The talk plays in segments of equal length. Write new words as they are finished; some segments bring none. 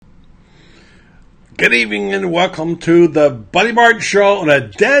Good evening and welcome to the Buddy Martin Show on a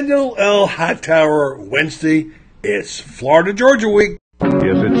Daniel L. Hightower Wednesday. It's Florida Georgia week.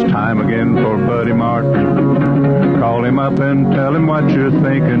 Yes, it's time again for Buddy Martin. Call him up and tell him what you're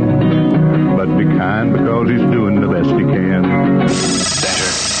thinking. But be kind because he's doing the best he can.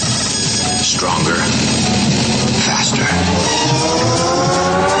 Better, stronger, faster.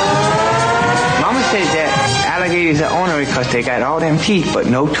 Mama says that alligators are ornery because they got all them teeth but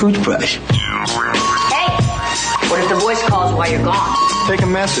no toothbrush. What if the voice calls while you're gone? Take a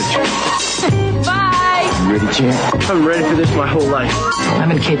message. Bye! You ready, champ? I've been ready for this my whole life.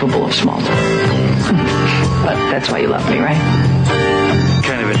 I'm incapable of small talk. But that's why you love me, right?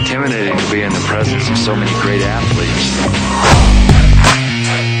 Kind of intimidating to be in the presence of so many great athletes.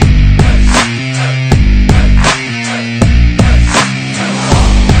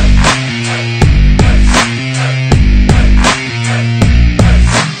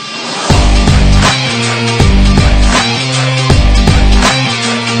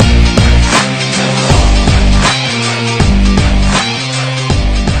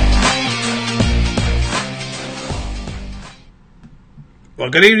 Well,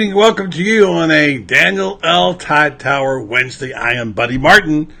 good evening and welcome to you on a Daniel L. Hightower Wednesday. I am Buddy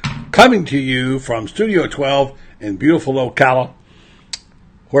Martin, coming to you from Studio 12 in beautiful Ocala,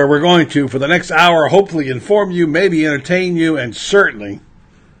 where we're going to, for the next hour, hopefully inform you, maybe entertain you, and certainly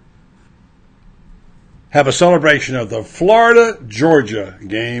have a celebration of the Florida-Georgia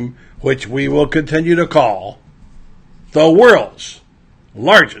game, which we will continue to call the world's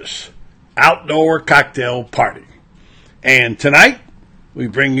largest outdoor cocktail party. And tonight, we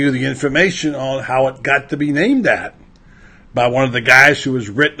bring you the information on how it got to be named that by one of the guys who was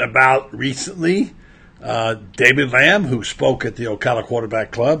written about recently, David Lamm, who spoke at the Ocala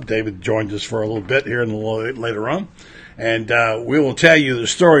Quarterback Club. David joined us for a little bit here later on. And we will tell you the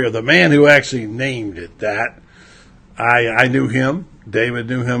story of the man who actually named it that. I knew him. David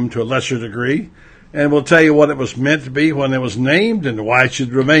knew him to a lesser degree. And we'll tell you what it was meant to be when it was named and why it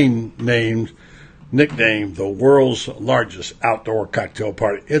should remain nicknamed the world's largest outdoor cocktail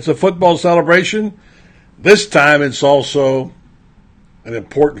party. It's a football celebration. This time it's also an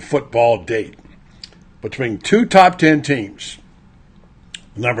important football date between two top 10 teams.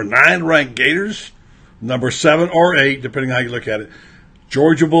 Number 9 ranked Gators, number 7 or 8, depending on how you look at it,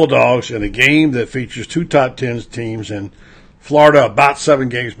 Georgia Bulldogs, in a game that features two top 10 teams, and Florida about 7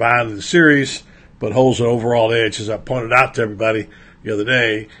 games behind in the series, but holds an overall edge. As I pointed out to everybody the other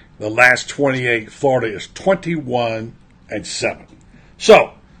day, the last 28, Florida is 21-7.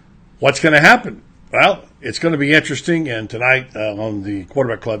 So, what's going to happen? Well, it's going to be interesting, and tonight on the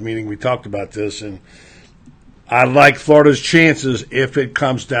Quarterback Club meeting, we talked about this, and I like Florida's chances if it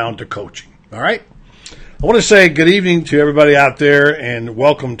comes down to coaching. All right? I want to say good evening to everybody out there, and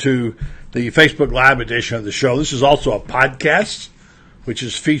welcome to the Facebook Live edition of the show. This is also a podcast, which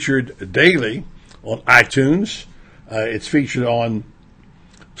is featured daily on iTunes. It's featured on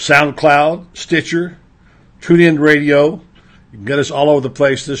SoundCloud, Stitcher, TuneIn Radio. You can get us all over the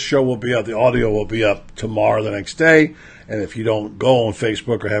place. This show will be up. The audio will be up tomorrow, the next day. And if you don't go on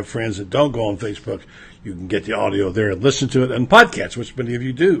Facebook or have friends that don't go on Facebook, you can get the audio there and listen to it on podcasts, which many of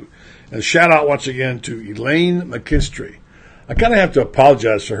you do. And shout out once again to Elaine McKinstry. I kind of have to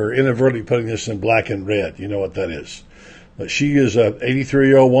apologize for her inadvertently putting this in black and red. You know what that is. But she is an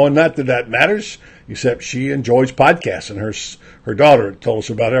 83-year-old woman. Not that that matters, except she enjoys podcasts. And her daughter told us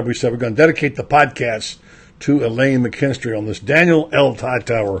about it. We said we're going to dedicate the podcast to Elaine McKinstry on this Daniel L.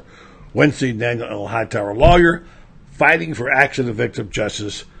 Hightower Wednesday. Daniel L. Hightower, lawyer, fighting for accident victim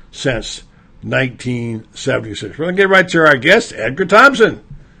justice since 1976. We're going to get right to our guest, Edgar Thompson.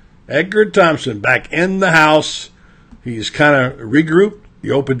 Edgar Thompson, back in the house. He's kind of regrouped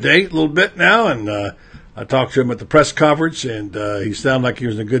the open date a little bit now, and I talked to him at the press conference, and he sounded like he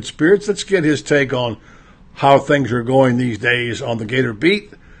was in good spirits. Let's get his take on how things are going these days on the Gator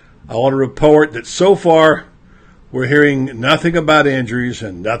beat. I want to report that so far we're hearing nothing about injuries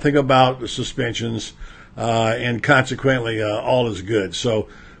and nothing about the suspensions, and consequently all is good. So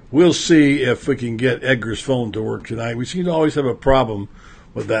we'll see if we can get Edgar's phone to work tonight. We seem to always have a problem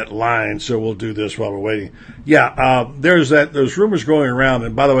with that line, so we'll do this while we're waiting. Yeah, there's rumors going around,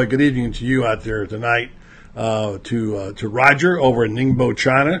 and by the way, good evening to you out there tonight. To Roger over in Ningbo,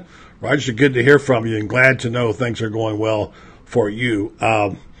 China. Roger, good to hear from you and glad to know things are going well for you.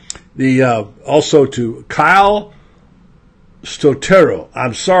 Also to Kyle Stotero.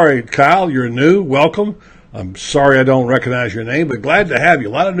 I'm sorry, Kyle, you're new. Welcome. I'm sorry I don't recognize your name, but glad to have you. A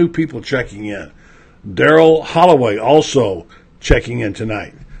lot of new people checking in. Daryl Holloway also checking in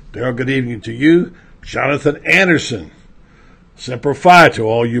tonight. Daryl, good evening to you. Jonathan Anderson. Semper Fi to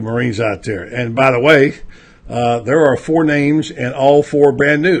all you Marines out there. And by the way, there are 4 names and all 4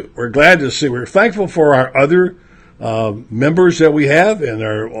 brand new. We're glad to see. We're thankful for our other members that we have and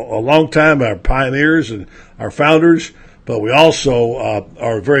a long time, our pioneers and our founders. But we also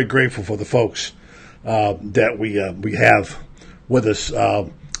are very grateful for the folks that we have with us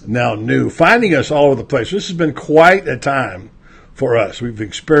now new, finding us all over the place. This has been quite a time for us. We've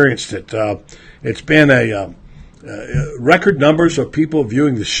experienced it. It's been a record numbers of people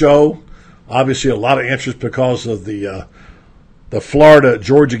viewing the show. Obviously, a lot of interest because of the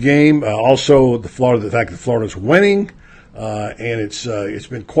Florida-Georgia game. Also, the fact that Florida's winning, and it's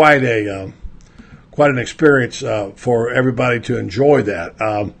been quite an experience for everybody to enjoy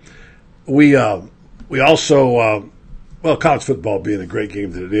that. We also college football being a great game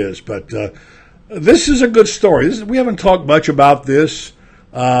that it is, but this is a good story. We haven't talked much about this.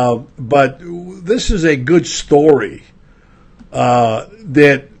 But this is a good story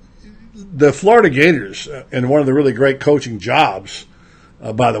that the Florida Gators, and one of the really great coaching jobs,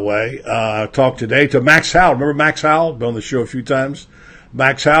 by the way, I talked today to Max Howell. Remember Max Howell? Been on the show a few times.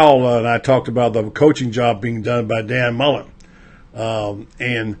 Max Howell and I talked about the coaching job being done by Dan Mullen.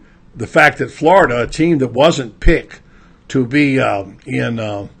 And the fact that Florida, a team that wasn't picked to be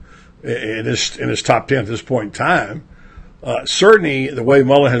in his top 10 at this point in time, certainly, the way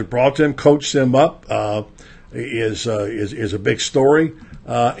Mullen has brought them, coached them up, is a big story.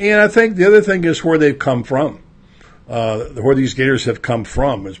 And I think the other thing is where they've come from, where these Gators have come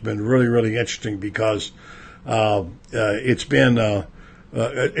from has been really, really interesting because it's been.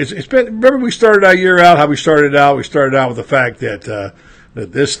 Remember, we started our year out. How we started out? We started out with the fact that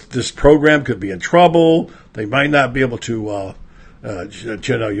this program could be in trouble. They might not be able to.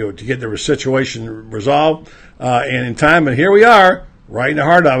 To get their situation resolved, and in time, and here we are, right in the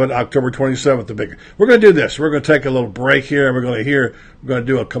heart of it, October 27th. We're going to do this. We're going to take a little break here, and we're going to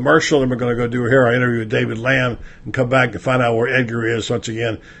do a commercial, and we're going to go do our interview with David Lamm, and come back and find out where Edgar is. Once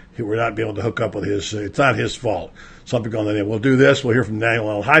again, we're not being able to hook up with his. It's not his fault. Something on the name. We'll do this. We'll hear from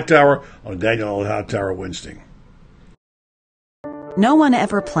Daniel L. Hightower on Daniel L. Hightower Wednesday. No one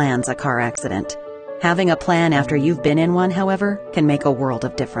ever plans a car accident. Having a plan after you've been in one, however, can make a world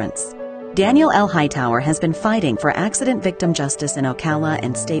of difference. Daniel L. Hightower has been fighting for accident victim justice in Ocala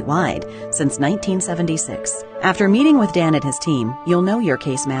and statewide since 1976. After meeting with Dan and his team, you'll know your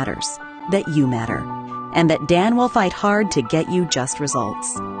case matters, that you matter, and that Dan will fight hard to get you just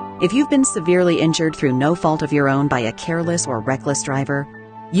results. If you've been severely injured through no fault of your own by a careless or reckless driver,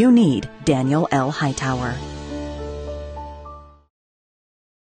 you need Daniel L. Hightower.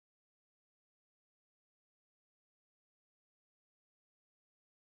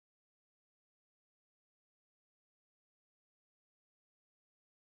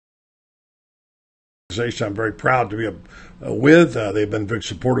 I'm very proud to be with. They've been big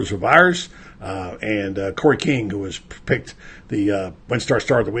supporters of ours. And Corey King, who was picked the WinStar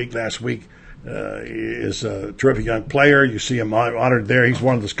Star of the Week last week, is a terrific young player. You see him honored there. He's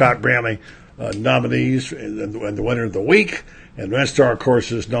one of the Scott Brantley nominees and the winner of the week. And WinStar, of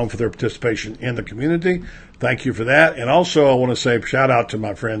course, is known for their participation in the community. Thank you for that. And also, I want to say shout out to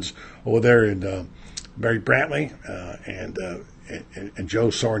my friends over there in Mary Brantley and Joe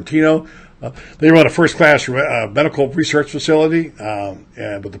Sorrentino. They run a first-class medical research facility,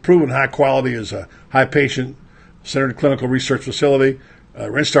 with the proven high quality is a high patient-centered clinical research facility.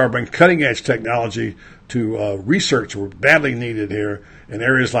 WinStar brings cutting-edge technology to research we're badly needed here in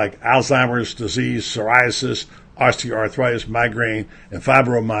areas like Alzheimer's disease, psoriasis, osteoarthritis, migraine, and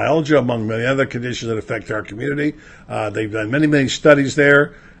fibromyalgia, among many other conditions that affect our community. They've done many, many studies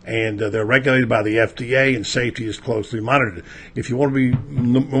there, and they're regulated by the FDA, and safety is closely monitored. If you want to be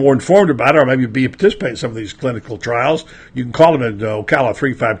more informed about it, or maybe participate in some of these clinical trials, you can call them at Ocala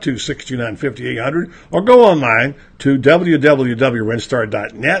 352-629-5800, or go online to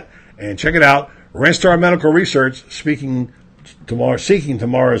www.winstar.net and check it out. WinStar Medical Research, seeking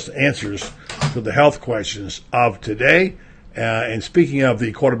tomorrow's answers to the health questions of today. And speaking of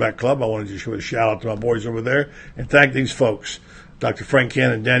the quarterback club, I wanted to give a shout out to my boys over there and thank these folks. Dr. Frank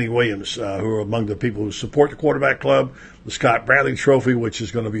Ken and Danny Williams, who are among the people who support the quarterback club, the Scott Bradley Trophy, which is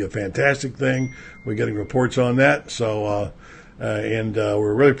going to be a fantastic thing. We're getting reports on that. So,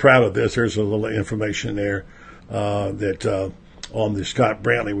 we're really proud of this. There's a little information there that on the Scott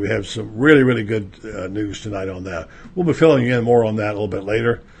Brantley. We have some really, really good news tonight on that. We'll be filling in more on that a little bit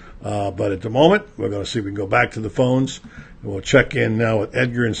later. But at the moment, we're going to see if we can go back to the phones. And we'll check in now with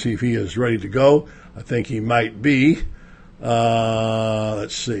Edgar and see if he is ready to go. I think he might be.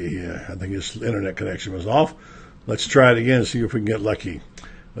 Let's see here. I think his internet connection was off. Let's try it again and see if we can get lucky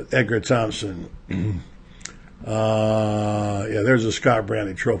with Edgar Thompson. Yeah, there's a Scott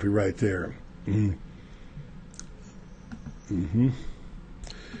Brantley trophy right there. Mm-hmm. Mm-hmm.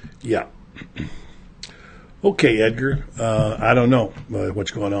 Yeah. Okay, Edgar. I don't know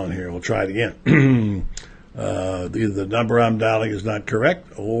what's going on here. We'll try it again. Either the number I'm dialing is not correct,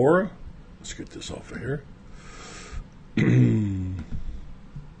 or let's get this off of here.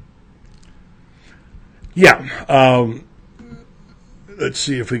 Yeah. Let's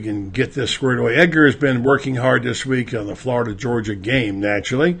see if we can get this squared away. Edgar has been working hard this week on the Florida-Georgia game,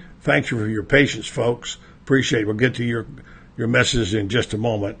 naturally. Thanks for your patience, folks. Appreciate it. We'll get to your message in just a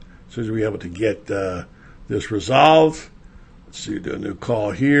moment as soon as we're able to get this resolved. Let's see, do a new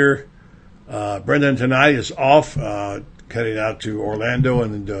call here. Brendan tonight is off, heading out to Orlando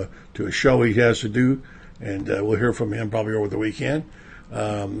and to a show he has to do, and we'll hear from him probably over the weekend.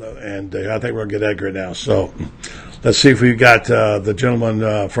 And I think we're going to get Edgar now. So let's see if we got the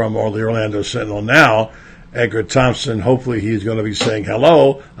gentleman from the Orlando Sentinel now, Edgar Thompson. Hopefully he's going to be saying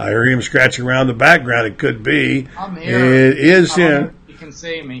hello. I hear him scratching around the background. It could be. I'm here. It is him. You can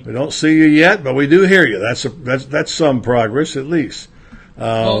see me. We don't see you yet, but we do hear you. That's some progress at least.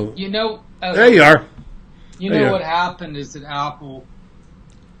 Well, there you are. What happened is that Apple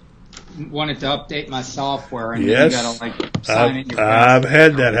wanted to update my software, and yes, you gotta sign in your I've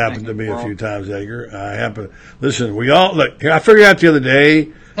had that happen to me a few times, Edgar. Listen, we all look. I figured out the other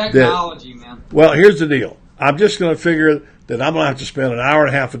day technology, man. Well, here's the deal. I'm just going to figure that I'm going to have to spend an hour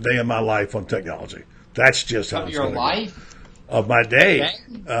and a half a day of my life on technology. That's just how it's going to go. Of your life? Of my day.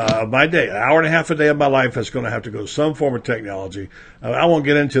 Of my day. An hour and a half a day of my life is going to have to go to some form of technology. I won't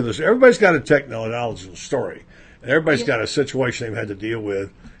get into this. Everybody's got a technological story. And everybody's got a situation they've had to deal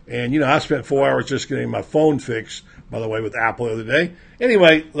with. And, I spent 4 hours just getting my phone fixed, by the way, with Apple the other day.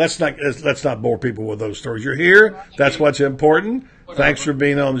 Anyway, let's not bore people with those stories. You're here. That's what's important. Whatever. Thanks for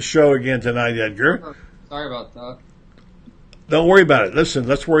being on the show again tonight, Edgar. Sorry about that. Don't worry about it. Listen,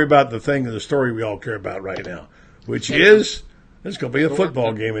 let's worry about the thing and the story we all care about right now, which is it's going to be a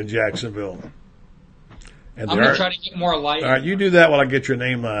football game in Jacksonville. And I'm going to try to get more light. All right, you do that while I get your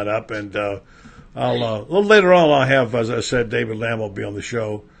name line up, and a little later on I'll have, as I said, David Lamm will be on the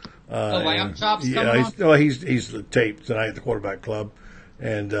show. Lamb Chops coming on? He's the tape tonight at the Quarterback Club,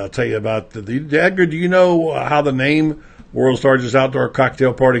 and I'll tell you about Edgar. Do you know how the name World's Largest Outdoor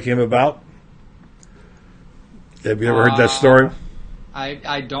Cocktail Party came about? Have you ever heard that story?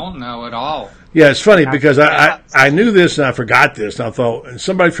 I don't know at all. Yeah, it's funny because I knew this and I forgot this. And I thought, and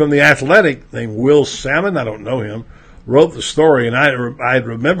somebody from The Athletic named Will Salmon, I don't know him, wrote the story, and I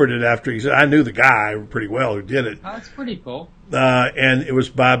remembered it after he said, I knew the guy pretty well who did it. Oh, that's pretty cool. And it was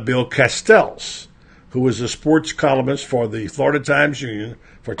by Bill Castells, who was a sports columnist for the Florida Times-Union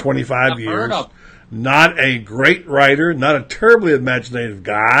for 25 years. Not a great writer, not a terribly imaginative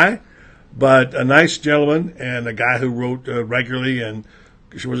guy, but a nice gentleman and a guy who wrote regularly and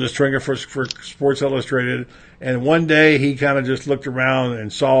was a stringer for Sports Illustrated. And one day he kind of just looked around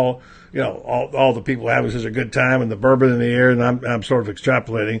and saw, all the people having such a good time and the bourbon in the air, and I'm sort of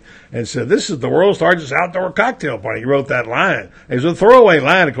extrapolating, and said, this is the world's largest outdoor cocktail party. He wrote that line. It was a throwaway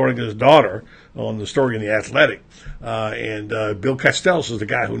line, according to his daughter, on the story in The Athletic. And Bill Castells is the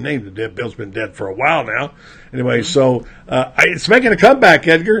guy who named it. Bill's been dead for a while now. Anyway, so it's making a comeback,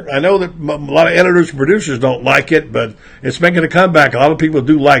 Edgar. I know that a lot of editors and producers don't like it, but it's making a comeback. A lot of people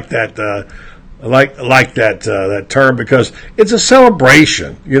do like that that term because it's a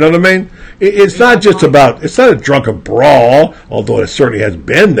celebration. You know what I mean? It's not just it's not a drunken brawl, although it certainly has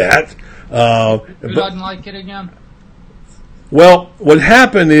been that. Who doesn't like it again? Well, what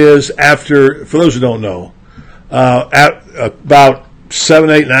happened is for those who don't know, about 7,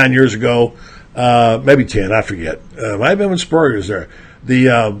 8, 9 years ago, maybe 10, I forget. Might have been when Spurrier was there.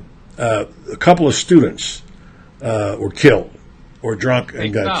 A couple of students were killed, or drunk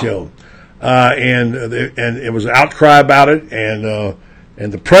and got killed. And it was an outcry about it,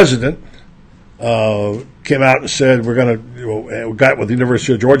 and the president came out and said, we got with the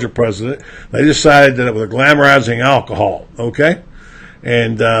University of Georgia president, they decided that it was glamorizing alcohol, okay?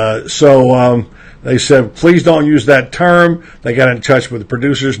 And so they said, please don't use that term. They got in touch with the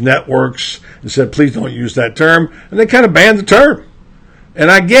producers, networks, and said, please don't use that term. And they kind of banned the term.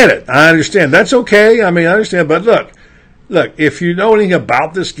 And I get it. I understand. That's okay. I understand. But look, if you know anything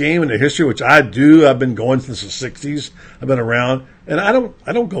about this game and the history, which I do, I've been going since the 60s. I've been around. And I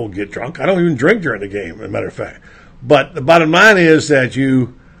don't go get drunk. I don't even drink during the game, as a matter of fact. But the bottom line is that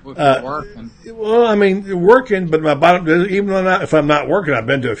you... working. Well, working, but my bottom... Even if I'm not working, I've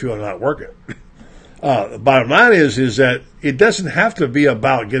been to a few I'm not working. The bottom line is that it doesn't have to be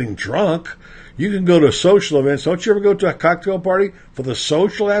about getting drunk. You can go to social events. Don't you ever go to a cocktail party for the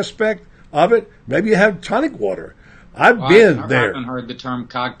social aspect of it, maybe you have tonic water. I've Well, been I there. haven't heard the term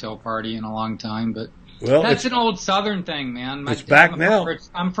cocktail party in a long time, but Well, that's an old Southern thing, man. It's back now.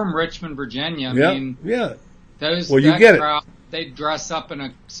 I'm from Richmond, Virginia. I Yeah, mean, yeah. those Well, you that get it. crowd, they dress up in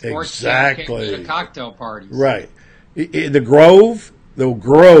a sports Exactly. jacket at cocktail parties. Right. The Grove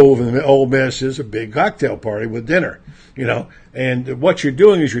in the Old Miss is a big cocktail party with dinner, And what you're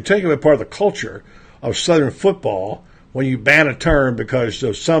doing is you're taking away part of the culture of Southern football when you ban a term because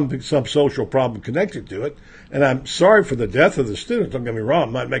of some social problem connected to it. And I'm sorry for the death of the students. Don't get me wrong.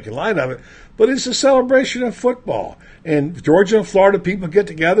 I'm not making light of it. But it's a celebration of football. And Georgia and Florida people get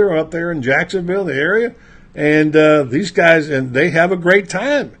together up there in Jacksonville, the area, and these guys, and they have a great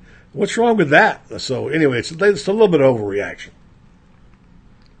time. What's wrong with that? So anyway, it's a little bit of overreaction.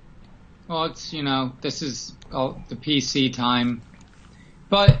 Well, it's, this is the PC time.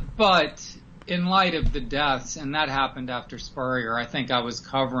 But in light of the deaths, and that happened after Spurrier, I think I was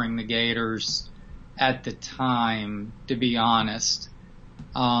covering the Gators at the time, to be honest.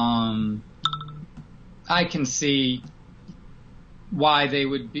 I can see why they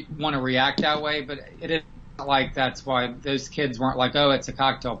would want to react that way, but it is not like that's why those kids weren't like, oh, it's a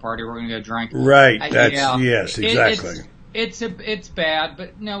cocktail party, we're going to go drink. Right. Yes, exactly. It's bad,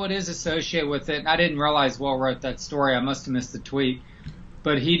 but no, it is associated with it. And I didn't realize Will wrote that story. I must have missed the tweet.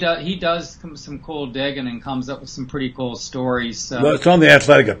 But he does some cool digging and comes up with some pretty cool stories. So. Well, it's on the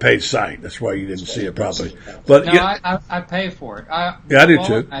Athletic page site. That's why you didn't see it probably. But no, I pay for it. I do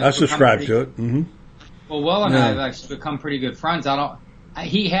too. I subscribe to it. Mm-hmm. Well, Will and I have actually become pretty good friends.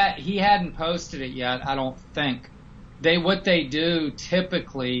 He hadn't posted it yet. I don't think. What they do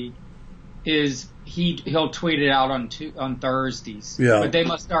typically is he'll tweet it out on Thursdays. Yeah. But they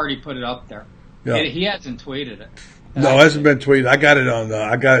must already put it up there. Yeah. He hasn't tweeted it. No, it hasn't been tweeted. I got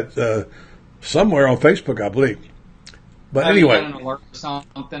it somewhere on Facebook, I believe. But anyway, you got an alert or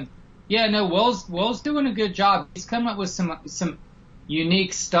something. Yeah, no, Will's doing a good job. He's coming up with some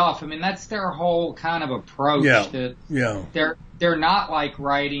unique stuff. I mean, that's their whole kind of approach. Yeah. They're not like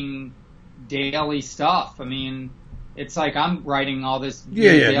writing daily stuff. I mean, it's like I'm writing all this.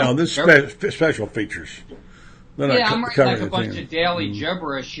 This special features. I'm writing like a bunch of daily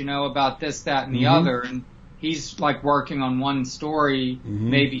gibberish, about this, that, and the other, and he's like working on one story,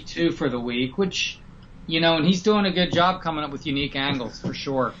 maybe two for the week, which, and he's doing a good job coming up with unique angles for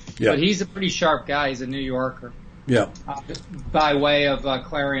sure. Yeah. But he's a pretty sharp guy. He's a New Yorker. Yeah. By way of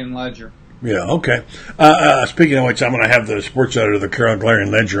Clarion Ledger. Yeah, okay. Speaking of which, I'm going to have the sports editor of the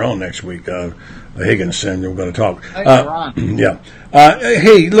Clarion Ledger on next week, Higginson. We're going to talk. Yeah.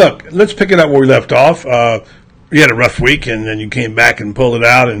 Hey, look, let's pick it up where we left off. You had a rough week, and then you came back and pulled it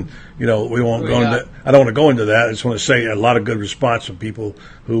out, and we won't go into. I don't want to go into that. I just want to say a lot of good response from people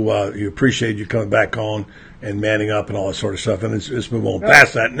who you appreciate you coming back on and manning up and all that sort of stuff. And let's move on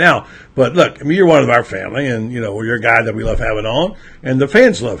past that now. But look, I mean, you're one of our family, and you're a guy that we love having on, and the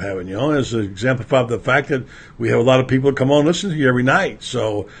fans love having you on. As exemplified the fact that we have a lot of people come on and listen to you every night.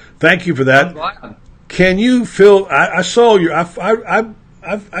 So thank you for that. I'm glad. Can you feel? I saw your.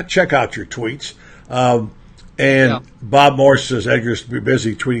 I check out your tweets. And Bob Morse says Edgar's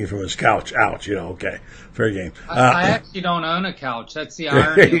busy tweeting from his couch. Ouch, okay. Fair game. I actually don't own a couch. That's the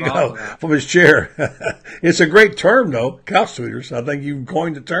irony there you of all go. of that. From his chair. It's a great term, though, couch tweeters. I think you've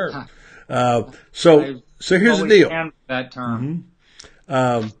coined the term. So here's the deal. That term.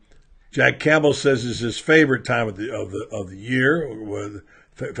 Jack Campbell says it's his favorite time of the year, with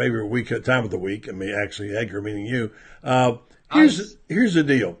favorite time of the week. I mean, actually, Edgar, meaning you. Here's the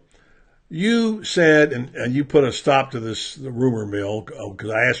deal. You said, and you put a stop to the rumor mill, because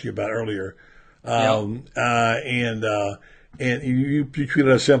I asked you about it earlier, and you tweeted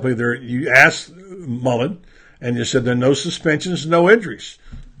us simply there. You asked Mullen, and you said there are no suspensions, no injuries.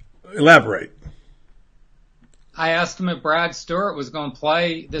 Elaborate. I asked him if Brad Stewart was going to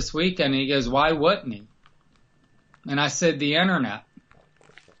play this weekend, and he goes, "Why wouldn't he?" And I said, "The internet."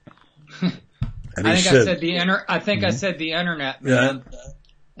 I said the internet, man. Yeah.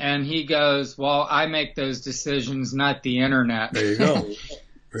 And he goes, "Well, I make those decisions, not the internet." There you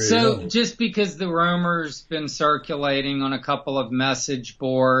go. Just because the rumor's been circulating on a couple of message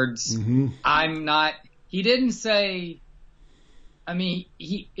boards, I'm not. He didn't say. I mean,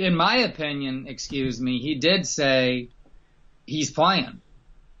 in my opinion, he did say he's playing,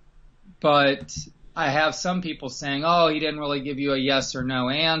 but I have some people saying, "Oh, he didn't really give you a yes or no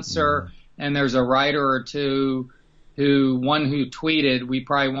answer," and there's a writer or two. One who tweeted, "We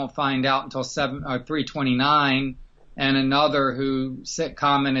probably won't find out until 3:29," and another who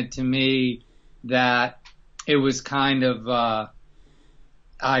commented to me that it was kind of,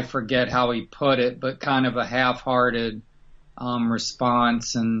 I forget how he put it, but kind of a half-hearted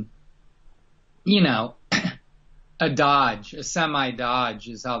response. And a semi-dodge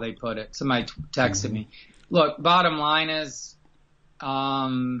is how they put it. Somebody texted me. Look, bottom line is,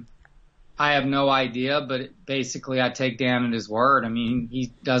 I have no idea, but basically I take Dan at his word. I mean,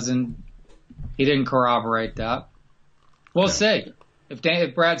 he didn't corroborate that. We'll see.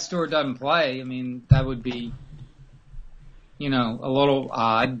 If Brad Stewart doesn't play, I mean, that would be, a little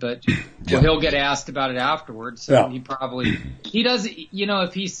odd, but he'll get asked about it afterwards. So he doesn't,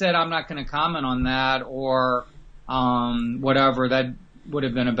 if he said, I'm not going to comment on that or, whatever, that would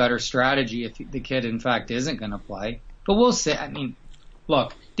have been a better strategy if the kid, in fact, isn't going to play. But we'll see. I mean,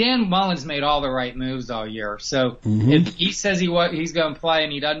 look, Dan Mullen's made all the right moves all year. So if he says he's going to play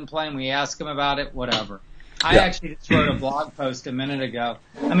and he doesn't play and we ask him about it, whatever. I actually just wrote a blog post a minute ago.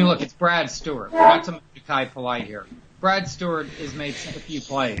 I mean, look, it's Brad Stewart. We're not talking about Ja'Kai Polite here. Brad Stewart has made a few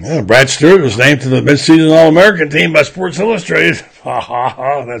plays. Yeah, Brad Stewart was named to the midseason All-American team by Sports Illustrated. Ha, ha,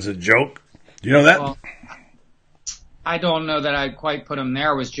 ha. That's a joke. Do you know that? Well, I don't know that I'd quite put him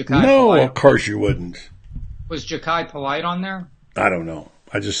there. Was Ja'Kai No, Polite? of course you wouldn't. Was Ja'Kai Polite on there? I don't know.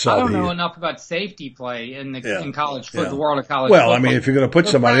 I just saw I don't know enough about safety play in college football, the world of college football. football. I mean, if you're going to put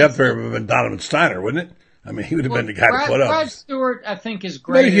somebody up there, it would have been Donovan Steiner, wouldn't it? I mean, he would have been the guy to put up. Brad Stewart, I think, is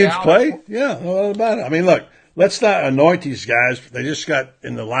great. Made a huge play. Yeah, no about it. I mean, look, let's not anoint these guys. They just got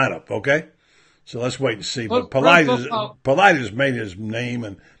in the lineup, okay? So let's wait and see. But Polite has made his name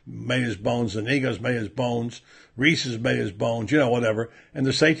and made his bones. Inigo's made his bones. Reese has made his bones, whatever. And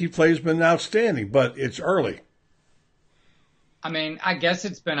the safety play has been outstanding, but it's early. I mean, I guess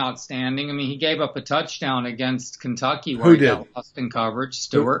it's been outstanding. I mean, he gave up a touchdown against Kentucky where he got lost in coverage.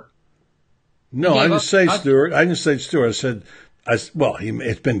 Stewart. No, I didn't say Stewart. I said,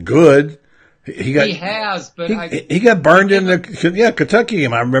 it's been good. He has, but he got burned in the Kentucky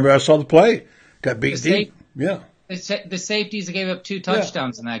game. I remember I saw the play. Got beat deep. Yeah. The safeties gave up 2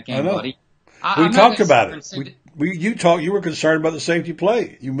 touchdowns in that game, buddy. We talked about it. You were concerned about the safety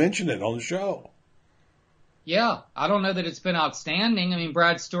play. You mentioned it on the show. Yeah, I don't know that it's been outstanding. I mean,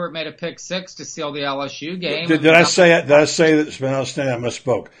 Brad Stewart made a pick 6 to seal the LSU game. Did I say that it's been outstanding? I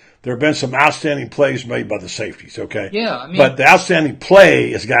misspoke. There have been some outstanding plays made by the safeties, okay? Yeah, I mean, but the outstanding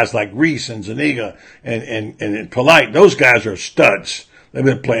play is guys like Reese and Zuniga and Polite. Those guys are studs. They've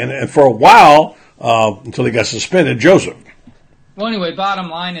been playing, and for a while, until he got suspended, Joseph. Well, anyway, bottom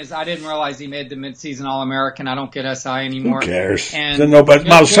line is I didn't realize he made the midseason All-American. I don't get SI anymore. Who cares? And I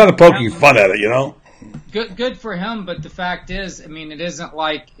was trying to poke you fun at it, Good for him, but the fact is, I mean, it isn't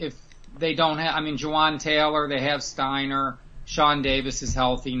like if they don't have, I mean, Juwan Taylor, they have Steiner, Sean Davis is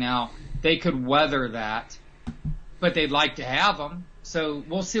healthy now. They could weather that, but they'd like to have him. So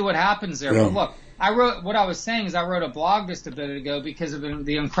we'll see what happens there. Yeah. But look, I wrote a blog just a bit ago because of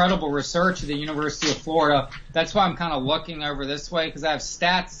the incredible research at the University of Florida. That's why I'm kind of looking over this way because I have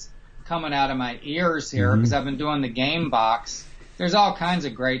stats coming out of my ears here because I've been doing the game box. There's all kinds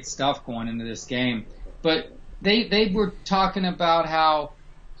of great stuff going into this game. But they were talking about how,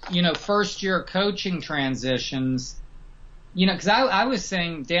 first year coaching transitions, because I was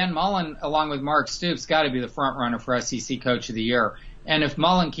saying Dan Mullen, along with Mark Stoops, got to be the front runner for SEC Coach of the Year. And if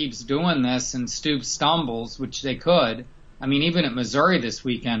Mullen keeps doing this and Stoops stumbles, which they could, I mean, even at Missouri this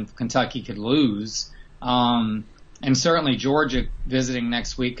weekend, Kentucky could lose. And certainly Georgia visiting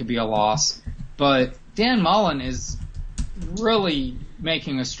next week could be a loss. But Dan Mullen is really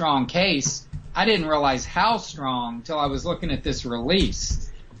making a strong case. I didn't realize how strong until I was looking at this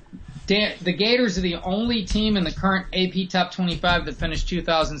release. The Gators are the only team in the current AP Top 25 that finished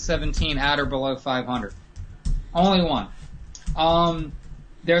 2017 at or below 500. Only one.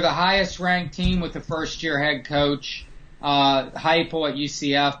 They're the highest ranked team with the first year head coach, Heupel at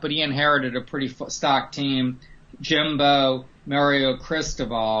UCF, but he inherited a pretty stock team. Jimbo, Mario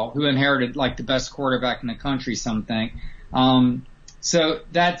Cristobal, who inherited like the best quarterback in the country, some think. So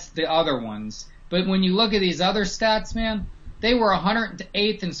that's the other ones. But when you look at these other stats, man, they were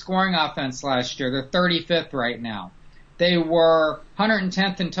 108th in scoring offense last year. They're 35th right now. They were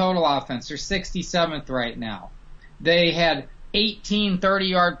 110th in total offense. They're 67th right now. They had 18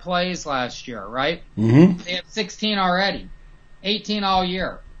 30-yard plays last year, right? Mm-hmm. They have 16 already. 18 all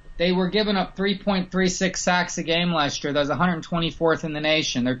year. They were giving up 3.36 sacks a game last year. That was 124th in the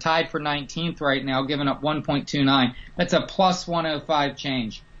nation. They're tied for 19th right now, giving up 1.29. That's a plus 105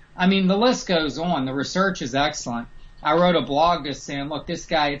 change. I mean, the list goes on. The research is excellent. I wrote a blog just saying, look, this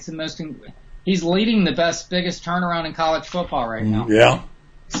guy, he's leading the biggest turnaround in college football right now. Yeah.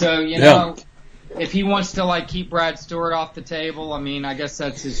 So, know, if he wants to keep Brad Stewart off the table, I mean, I guess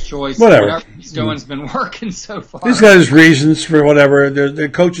that's his choice. Whatever he's doing's been working so far. He's got his reasons for whatever. The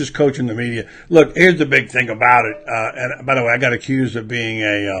coach is coaching the media. Look, here's the big thing about it. And by the way, I got accused of being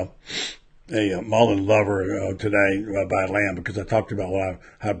a Mullen lover today by Lamm because I talked about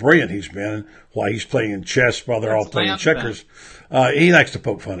how brilliant he's been and why he's playing chess while they're all playing checkers. He likes to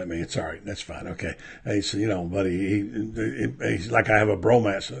poke fun at me. It's all right. That's fine. Okay. He's, buddy, he's like I have a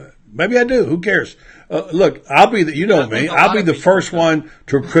bromance. Maybe I do. Who cares? Look, I'll be me. I'll be the first one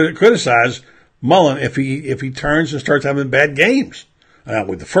to criticize Mullen if he turns and starts having bad games. I'll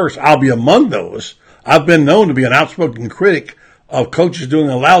be the first. I'll be among those. I've been known to be an outspoken critic of coaches doing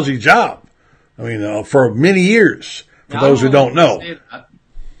a lousy job. I mean, for many years, for those who don't know.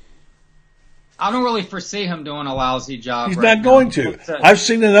 I don't really foresee him doing a lousy job. He's not going to. I've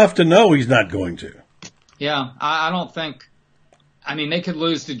seen enough to know he's not going to. Yeah, I don't think. I mean, they could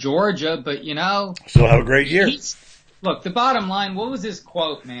lose to Georgia, but, still have a great year. Look, the bottom line, what was his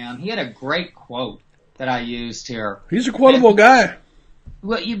quote, man? He had a great quote that I used here. He's a quotable guy.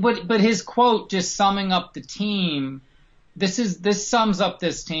 But his quote just summing up the team, this sums up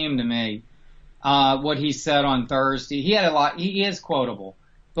this team to me. What he said on Thursday. He had a lot. He is quotable,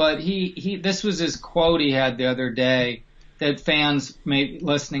 but this was his quote he had the other day that fans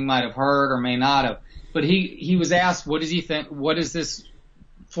listening might have heard or may not have. But he was asked, what does he think? What is this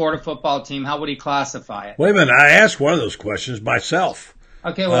Florida football team? How would he classify it? Wait a minute. I asked one of those questions myself.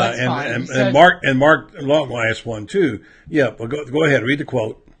 Okay, well that's fine. And Mark Long asked one too. Yeah, well, go ahead. Read the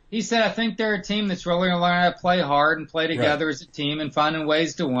quote. He said, I think they're a team that's really going to learn how to play hard and play together as a team and finding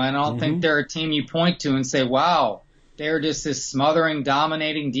ways to win. I don't think they're a team you point to and say, wow, they're just this smothering,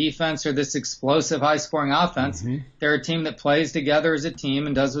 dominating defense or this explosive, high-scoring offense. They're a team that plays together as a team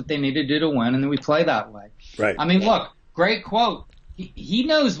and does what they need to do to win, and then we play that way. Right. I mean, look, great quote. He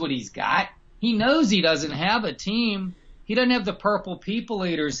knows what he's got. He knows he doesn't have a team. He doesn't have the purple people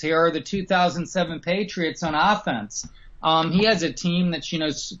eaters here or the 2007 Patriots on offense. He has a team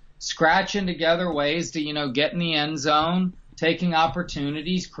that's, scratching together ways to, get in the end zone, taking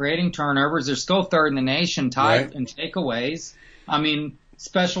opportunities, creating turnovers. They're still third in the nation, tied in takeaways. I mean,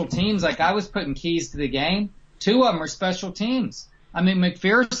 special teams, like I was putting keys to the game. 2 of them are special teams. I mean,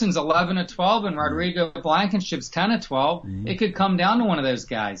 McPherson's 11-12 and Rodrigo Blankenship's 10-12. It could come down to one of those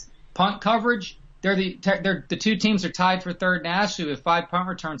guys. Punt coverage, the 2 teams are tied for third nationally with 5 punt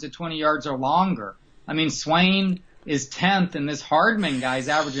returns at 20 yards or longer. I mean, Swain is 10th, and this Hardman guy's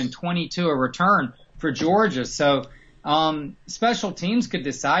averaging 22 a return for Georgia. So special teams could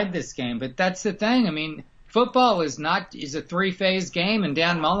decide this game, but that's the thing. I mean, football is a 3-phase game, and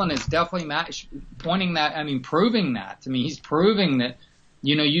Dan Mullen is definitely proving that. I mean, he's proving that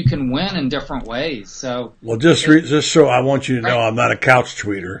you can win in different ways. So just so I want you to know, I'm not a couch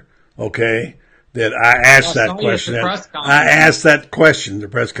tweeter, okay? That I asked that question. I asked that question at the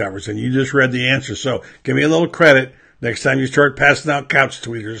press conference, and you just read the answer. So give me a little credit. Next time you start passing out couch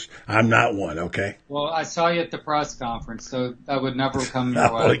tweeters, I'm not one, okay? Well, I saw you at the press conference, so that would never come your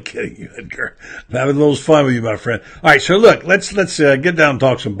I'm way. only kidding you, Edgar. I'm having a little fun with you, my friend. All right, so look, let's get down and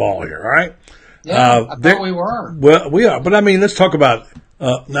talk some ball here, all right? Yeah, I thought we were. Well, we are, but I mean, let's talk about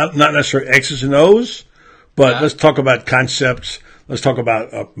not necessarily X's and O's, but let's talk about concepts. Let's talk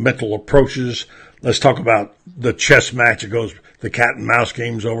about mental approaches. Let's talk about the chess match. It goes, the cat and mouse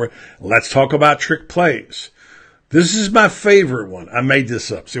game's over. Let's talk about trick plays. This is my favorite one. I made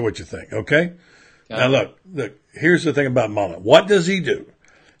this up. See what you think, okay? Now look, here's the thing about Mullen. What does he do?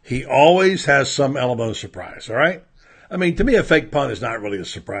 He always has some element of surprise, all right? I mean, to me, a fake punt is not really a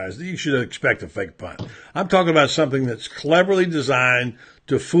surprise. You should expect a fake punt. I'm talking about something that's cleverly designed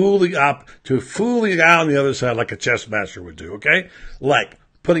to fool the guy on the other side like a chess master would do, okay? Like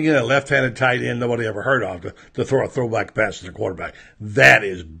putting in a left-handed tight end nobody ever heard of to throw a throwback pass to the quarterback. That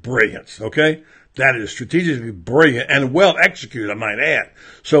is brilliance, okay? That is strategically brilliant and well executed, I might add.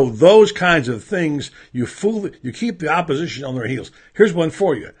 So those kinds of things, you keep the opposition on their heels. Here's one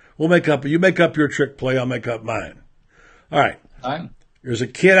for you. You make up your trick play, I'll make up mine. All right. There's a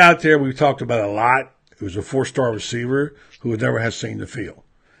kid out there we've talked about a lot who's a 4-star receiver who never has seen the field.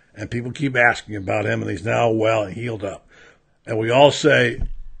 And people keep asking about him, and he's now well and healed up. And we all say,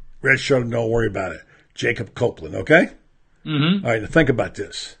 red shirt, don't worry about it. Jacob Copeland, okay? Mm-hmm. All right, now think about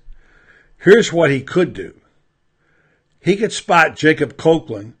this. Here's what he could do. He could spot Jacob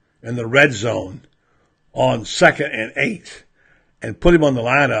Copeland in the red zone on 2nd and 8 and put him on the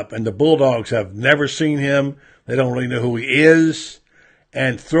lineup, and the Bulldogs have never seen him. They don't really know who he is,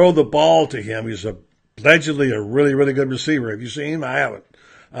 and throw the ball to him. He's allegedly a really, really good receiver. Have you seen him? I haven't.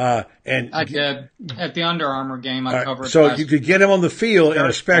 I did. At the Under Armour game, I covered. So you could get him on the field in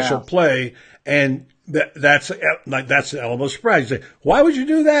a special play, and that's an element of surprise. You say, why would you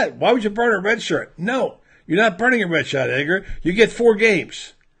do that? Why would you burn a red shirt? No, you're not burning a red shirt, Edgar. You get 4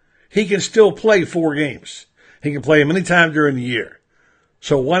 games. He can still play 4 games. He can play him any time during the year.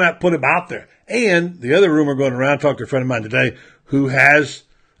 So why not put him out there? And the other rumor going around, talked to a friend of mine today who has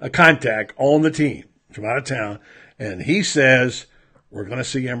a contact on the team from out of town, and he says we're going to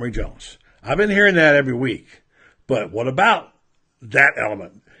see Emory Jones. I've been hearing that every week. But what about that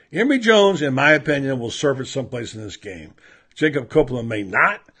element? Emory Jones, in my opinion, will surface someplace in this game. Jacob Copeland may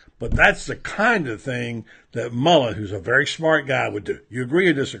not, but that's the kind of thing that Mullen, who's a very smart guy, would do. You agree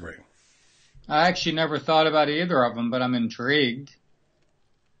or disagree? I actually never thought about either of them, but I'm intrigued.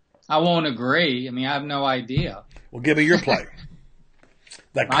 I won't agree. I mean, I have no idea. Well, give me your play.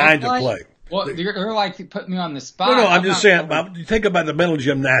 That kind of play. Well, they're like putting me on the spot. No, I'm just saying, think about the mental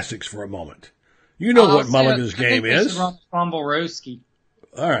gymnastics for a moment. You know what Mullen's game is. Fumblerooski.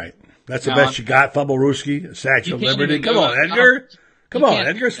 All right. That's the best you got, Fumblerooski, Statue of Liberty. Come on, Edgar. Come on,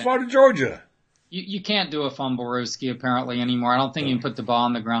 Edgar's Florida, Georgia. You can't do a Fumblerooski apparently anymore. I don't think you can put the ball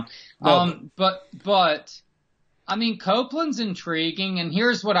on the ground. No. But I mean, Copeland's intriguing, and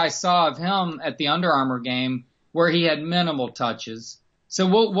here's what I saw of him at the Under Armour game where he had minimal touches. So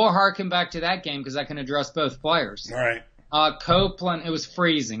we'll harken back to that game because I can address both players. All right. Copeland, it was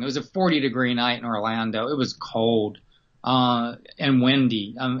freezing. It was a 40-degree night in Orlando. It was cold and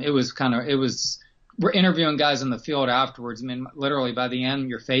windy. We're interviewing guys on the field afterwards. I mean, literally by the end,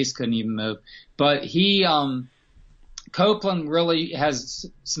 your face couldn't even move. But Copeland really has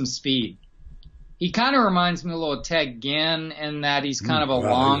some speed. He kind of reminds me a little of Ted Ginn in that he's kind of a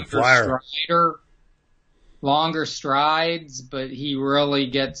longer strides, but he really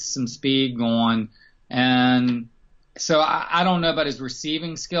gets some speed going. And so I don't know about his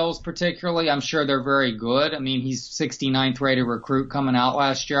receiving skills particularly. I'm sure they're very good. I mean, he's 69th rated recruit coming out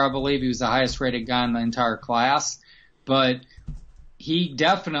last year, I believe. He was the highest rated guy in the entire class. But he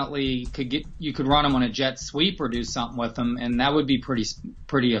definitely you could run him on a jet sweep or do something with him, and that would be pretty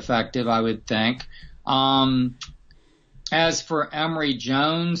effective, I would think. As for Emory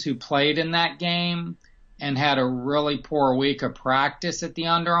Jones, who played in that game and had a really poor week of practice at the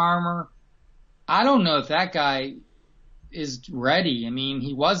Under Armour, I don't know if that guy is ready. I mean,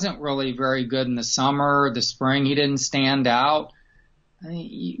 he wasn't really very good in the summer, the spring. He didn't stand out. I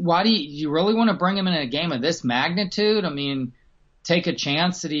mean, why do you really want to bring him in a game of this magnitude? I mean, take a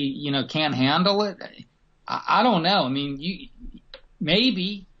chance that he, can't handle it. I don't know. I mean,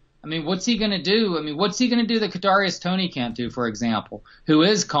 maybe. I mean, what's he going to do? I mean, what's he going to do that Kadarius Toney can't do, for example, who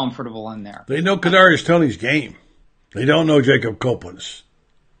is comfortable in there? They know Kadarius Toney's game. They don't know Jacob Copeland's.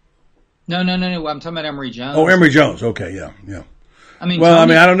 No. I'm talking about Emory Jones. Oh, Emory Jones. Okay, yeah. I mean,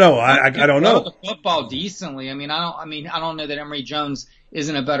 Toney, I don't know. I don't know. The football decently. I don't know that Emory Jones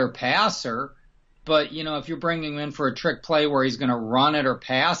isn't a better passer, but if you're bringing him in for a trick play where he's going to run it or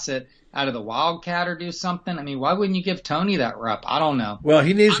pass it out of the Wildcat or do something, I mean, why wouldn't you give Toney that rep? I don't know. Well,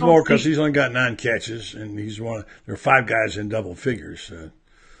 he needs more because he's only got 9 catches, and there are 5 guys in double figures.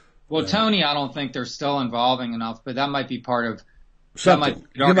 Toney, I don't think they're still involving enough, but that might be part of something.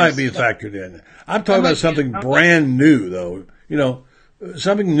 It might be factored in. I'm talking about something brand new, though.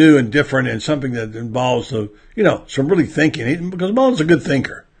 Something new and different, and something that involves some really thinking. Because Mullen's a good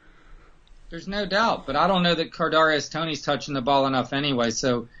thinker. There's no doubt, but I don't know that Kadarius Toney's touching the ball enough anyway.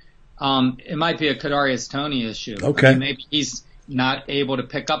 So it might be a Kadarius Toney issue. Okay, I mean, maybe he's not able to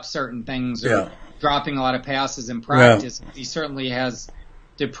pick up certain things or dropping a lot of passes in practice. Yeah. He certainly has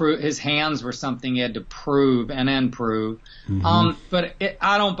to prove his hands were something he had to prove and improve. Mm-hmm. But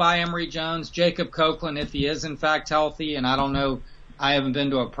I don't buy Emory Jones. Jacob Copeland, if he is in fact healthy, and I don't know, I haven't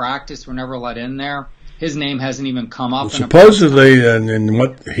been to a practice. We're never let in there. His name hasn't even come up. Supposedly, and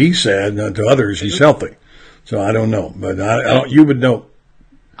what he said to others, he's healthy. So I don't know, but you would know.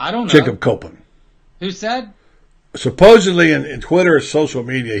 I don't know. Jacob Copeland. Who said? Supposedly in Twitter or social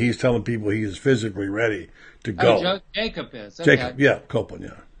media, he's telling people he is physically ready to go. Oh, Jacob is. Okay. Jacob, yeah, Copeland,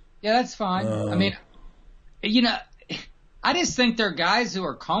 yeah. Yeah, that's fine. I mean, I just think they're guys who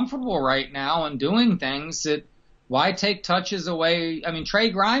are comfortable right now and doing things that. Why take touches away? I mean, Trey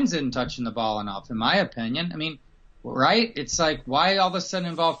Grimes isn't touching the ball enough, in my opinion. I mean, right? It's like, why all of a sudden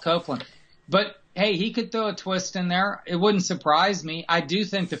involve Copeland? But, hey, he could throw a twist in there. It wouldn't surprise me. I do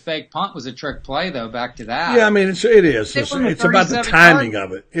think the fake punt was a trick play, though, back to that. Yeah, I mean, it is. It's about the timing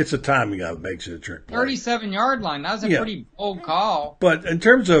of it. It's the timing of it makes it a trick play. 37-yard line. That was a pretty bold call. But in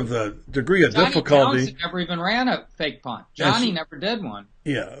terms of the degree of difficulty. Johnny never even ran a fake punt. Johnny never did one.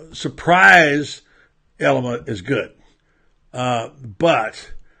 Yeah, surprise element is good,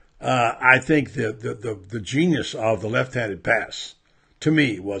 but I think the genius of the left-handed pass to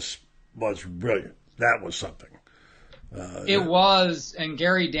me was brilliant. That was something. It was, and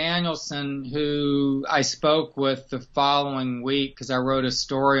Gary Danielson, who I spoke with the following week because I wrote a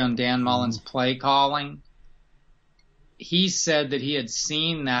story on Dan Mullen's play calling. he said that he had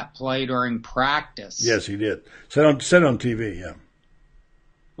seen that play during practice. Yes, he did. Said on TV, yeah.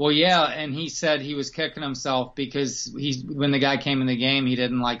 Well, yeah, and he said he was kicking himself because when the guy came in the game, he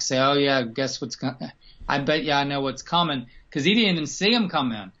didn't say, oh, yeah, guess what's coming. I bet you I know what's coming, because he didn't even see him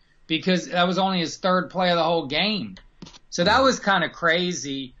come in, because that was only his third play of the whole game. So that was kind of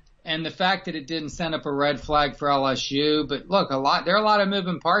crazy. And the fact that it didn't send up a red flag for LSU. But look, there are a lot of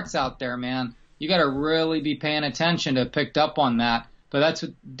moving parts out there, man. You got to really be paying attention to have picked up on that. But that's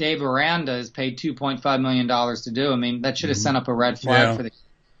what Dave Aranda has paid $2.5 million to do. I mean, that should have sent up a red flag for the.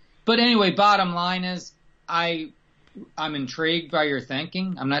 But anyway, bottom line is, I'm intrigued by your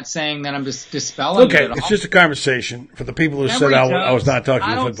thinking. I'm not saying that I'm just dispelling it at all. It's just a conversation for the people who said I was not talking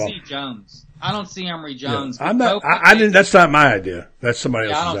football. I don't see Jones. I don't see Emory Jones. Yeah, I'm not. I didn't. That's not my idea. That's somebody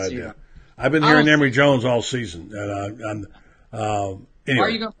else's idea. I've been hearing Emory Jones all season, and anyway. Why are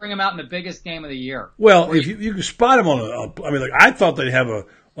you going to bring him out in the biggest game of the year? Well, if you can spot him on I thought they'd have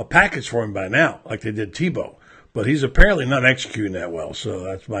a package for him by now, like they did Tebow, but he's apparently not executing that well. So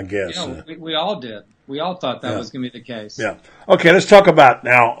that's my guess. We all did. We all thought that was going to be the case. Yeah. Okay. Let's talk about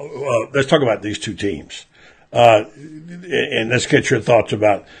now. Let's talk about these two teams. And let's get your thoughts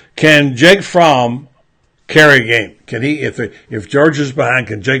about, can Jake Fromm carry a game? Can he, if Georgia's behind,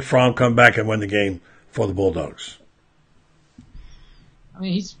 can Jake Fromm come back and win the game for the Bulldogs? I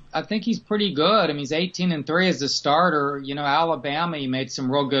mean, I think he's pretty good. I mean, he's 18-3 as a starter. Alabama, he made some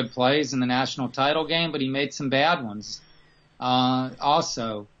real good plays in the national title game, but he made some bad ones.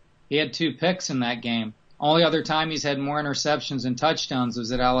 Also, he had 2 picks in that game. Only other time he's had more interceptions and touchdowns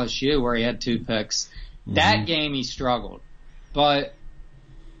was at LSU, where he had 2 picks. That game he struggled. But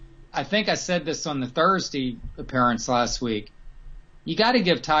I think I said this on the Thursday appearance last week. You got to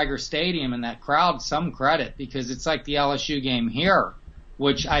give Tiger Stadium and that crowd some credit, because it's like the LSU game here,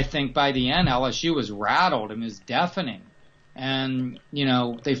 which I think by the end LSU was rattled and was deafening. And,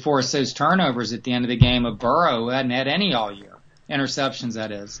 they forced those turnovers at the end of the game of Burrow, who hadn't had any all year. Interceptions,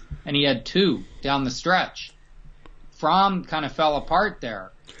 that is. And he had 2 down the stretch. Fromm kind of fell apart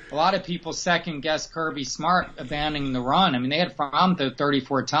there. A lot of people second-guessed Kirby Smart abandoning the run. I mean, they had Fromm throw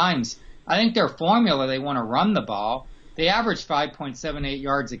 34 times. I think their formula, they want to run the ball. They averaged 5.78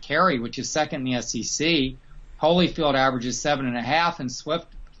 yards a carry, which is second in the SEC. Holyfield averages 7.5 and Swift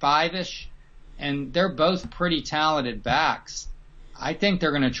 5-ish. And they're both pretty talented backs. I think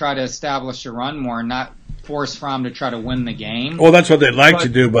they're going to try to establish a run more and not force Fromm to try to win the game. Well, that's what they'd like to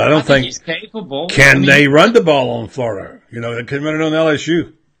do, but I don't think he's capable. They run the ball on Florida? They can run it on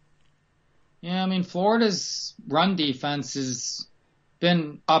LSU. Yeah, I mean, Florida's run defense has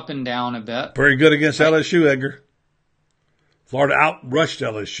been up and down a bit. Very good against LSU, Edgar. Florida outrushed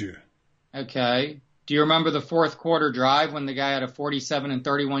LSU. Okay. Do you remember the fourth quarter drive when the guy had a 47 and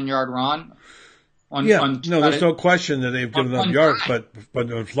 31-yard run? There's no question that they've given up yards, but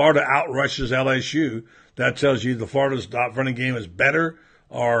when Florida outrushes LSU, that tells you the Florida's running game is better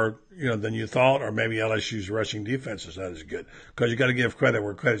than you thought, or maybe LSU's rushing defense is not as good. Because you got to give credit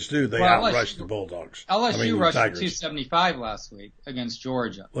where credit's due. They outrushed the Bulldogs. LSU rushed for 275 last week against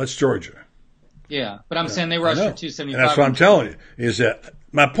Georgia. Well, that's Georgia. Yeah, but I'm saying they rushed for 275. And that's what I'm telling you. Is that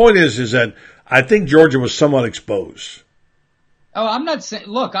my point is that I think Georgia was somewhat exposed. Oh, I'm not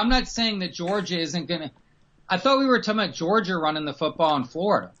saying that Georgia isn't going to. I thought we were talking about Georgia running the football in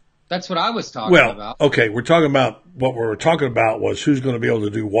Florida. That's what I was talking about. Well, okay, we're talking about what we were talking about was who's going to be able to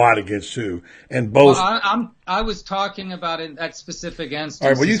do what against who, and both. Well, I was talking about that specific instance.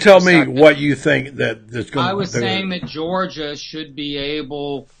 All right, well, you tell me what you think that that's going. I was saying that Georgia should be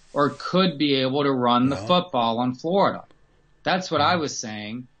able or could be able to run the football on Florida. That's what I was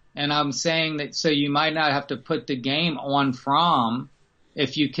saying, and I'm saying that so you might not have to put the game on Fromm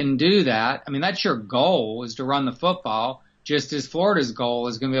if you can do that. I mean, that's your goal, is to run the football. Just as Florida's goal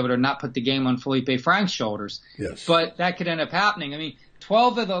is going to be able to not put the game on Felipe Frank's shoulders. Yes. But that could end up happening. I mean,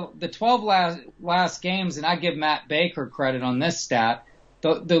 12 of the 12 last games, and I give Matt Baker credit on this stat,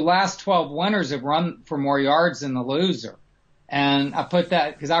 the last 12 winners have run for more yards than the loser. And I put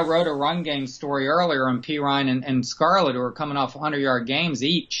that because I wrote a run game story earlier on P. Ryan and Scarlett, who are coming off 100-yard games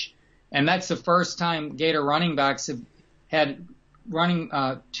each. And that's the first time Gator running backs have had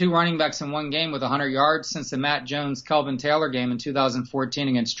two running backs in one game with 100 yards since the Matt Jones-Kelvin Taylor game in 2014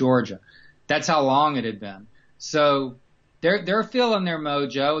 against Georgia. That's how long it had been. So they're feeling their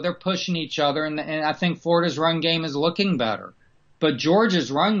mojo. They're pushing each other, and I think Florida's run game is looking better. But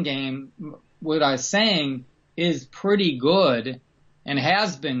Georgia's run game, what I was saying, is pretty good and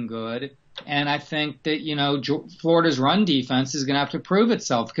has been good. And I think that, Florida's run defense is going to have to prove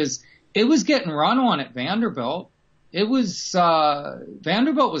itself because it was getting run on at Vanderbilt. it was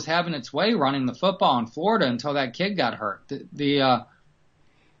Vanderbilt was having its way running the football in Florida until that kid got hurt. The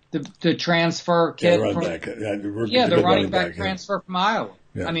transfer kid the running back transfer from Iowa.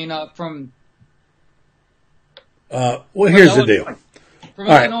 Yeah. I mean, from well, here's the deal. From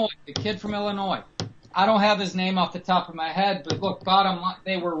Illinois, the kid from Illinois. I don't have his name off the top of my head, but look, bottom line,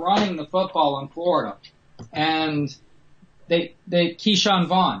 they were running the football in Florida, and they Keyshawn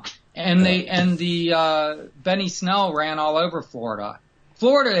Vaughn, and the Benny Snell ran all over Florida.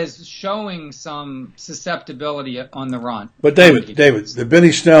 Florida is showing some susceptibility on the run. But David, the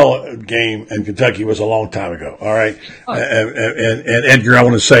Benny Snell game in Kentucky was a long time ago. All right, and Edgar, I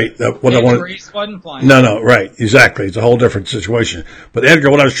want to say that what I want. Wasn't playing. No, right, exactly. It's a whole different situation. But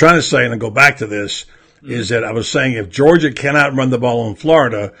Edgar, what I was trying to say, and I go back to this, is that I was saying if Georgia cannot run the ball in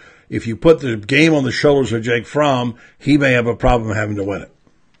Florida, if you put the game on the shoulders of Jake Fromm, he may have a problem having to win it.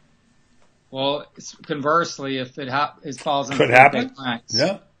 Well, conversely, if it falls in could happen, ranks,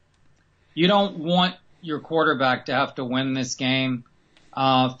 yeah. You don't want your quarterback to have to win this game.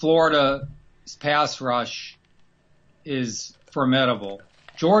 Florida's pass rush is formidable.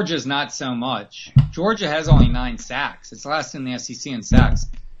 Georgia's not so much. Georgia has only 9 sacks. It's last in the SEC in sacks.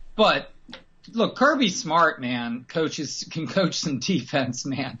 But look, Kirby Smart, man, can coach some defense,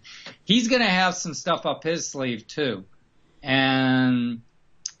 man. He's going to have some stuff up his sleeve too, and.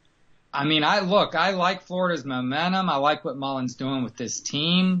 I mean, I like Florida's momentum. I like what Mullen's doing with this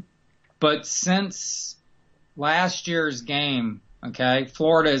team. But since last year's game, okay,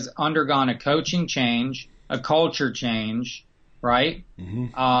 Florida has undergone a coaching change, a culture change, right?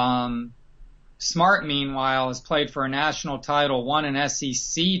 Mm-hmm. Smart, meanwhile, has played for a national title, won an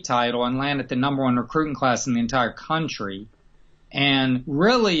SEC title, and landed the number 1 recruiting class in the entire country. And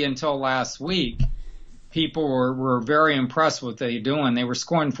really, until last week, people were very impressed with what they were doing. They were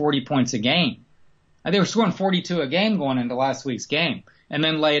scoring 40 points a game. They were scoring 42 a game going into last week's game, and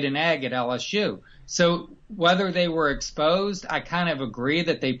then laid an egg at LSU. So whether they were exposed, I kind of agree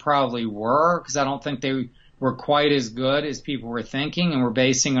that they probably were, because I don't think they were quite as good as people were thinking, and were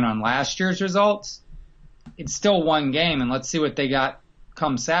basing it on last year's results. It's still one game, and let's see what they got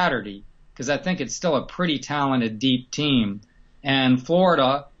come Saturday, because I think it's still a pretty talented, deep team. And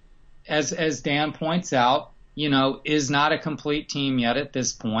Florida, as Dan points out, is not a complete team yet at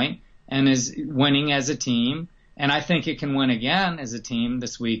this point, and is winning as a team. And I think it can win again as a team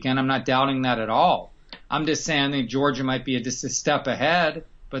this weekend. I'm not doubting that at all. I'm just saying I think Georgia might be just a step ahead,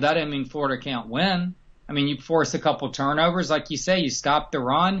 but that doesn't mean Florida can't win. I mean, you force a couple turnovers, like you say, you stop the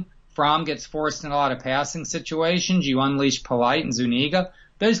run. Fromm gets forced in a lot of passing situations. You unleash Polite and Zuniga.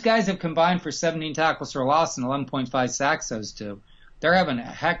 Those guys have combined for 17 tackles for loss and 11.5 sacks, those two. They're having a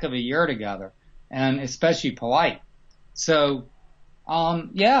heck of a year together, and especially Polite. So,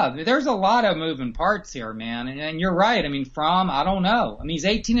 there's a lot of moving parts here, man. And you're right. I mean, Fromm, I don't know. I mean, he's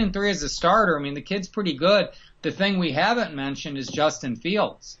 18-3 as a starter. I mean, the kid's pretty good. The thing we haven't mentioned is Justin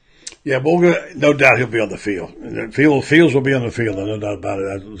Fields. Yeah, but no doubt he'll be on the field. Fields will be on the field, no doubt about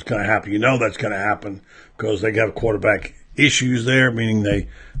it. That's going to happen. You know that's going to happen because they got quarterback issues there, meaning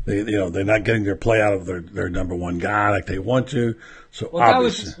they're not getting their play out of their number 1 guy like they want to. So that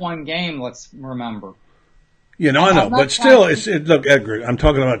was just one game, let's remember. I know, but still, look, Edgar, I'm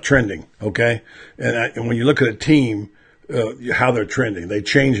talking about trending, okay? And when you look at a team, how they're trending, they're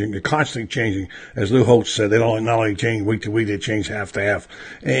constantly changing. As Lou Holtz said, they don't not only change week to week, they change half to half.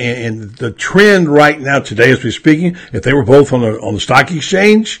 And the trend right now, today as we're speaking, if they were both on the stock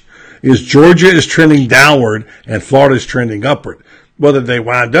exchange, is Georgia is trending downward and Florida is trending upward. Whether they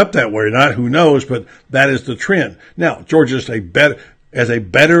wind up that way or not, who knows? But that is the trend. Now, Georgia's a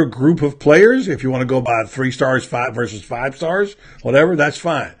better group of players. If you want to go by 3 stars, 5 versus 5 stars, whatever, that's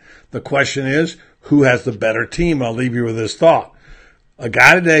fine. The question is, who has the better team? I'll leave you with this thought. A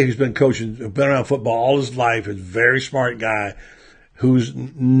guy today who's been coaching, been around football all his life, is a very smart guy who's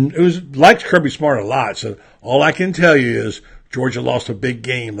likes Kirby Smart a lot. So all I can tell you is Georgia lost a big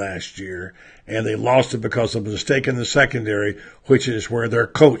game last year, and they lost it because of a mistake in the secondary, which is where their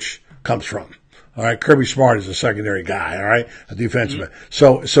coach comes from. All right, Kirby Smart is a secondary guy. All right, a defenseman.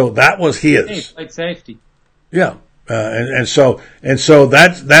 Mm-hmm. So that was his. Hey, played safety. Yeah, and so that's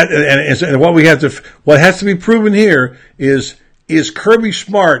that. And what has to be proven here is Kirby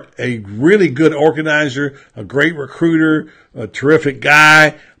Smart a really good organizer, a great recruiter, a terrific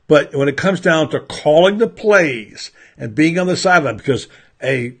guy. But when it comes down to calling the plays and being on the sideline, because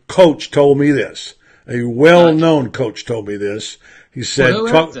a coach told me this, a well-known coach told me this. He said,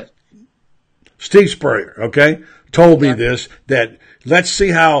 Steve Spurrier, okay, told me this, that let's see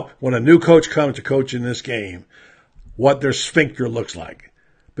how, when a new coach comes to coach in this game, what their sphincter looks like.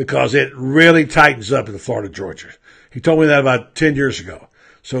 because it really tightens up in the Florida-Georgia. He told me that about 10 years ago.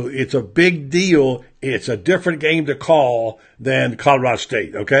 So it's a big deal. It's a different game to call than Colorado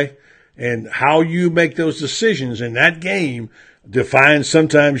State, okay? And how you make those decisions in that game defines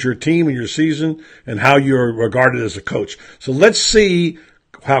sometimes your team and your season and how you're regarded as a coach. So let's see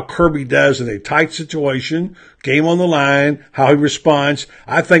how Kirby does in a tight situation, game on the line, how he responds.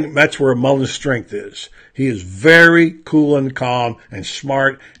 I think that's where Mullen's strength is. He is very cool and calm and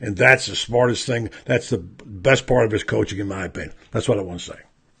smart, and that's the smartest thing. That's the best part of his coaching, in my opinion. That's what I want to say.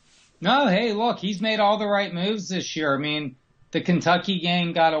 No, hey, look, he's made all the right moves this year. I mean, the Kentucky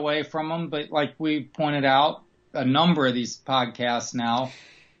game got away from him, but like we pointed out, a number of these podcasts now,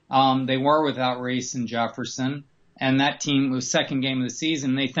 they were without Reese and Jefferson, and that team was second game of the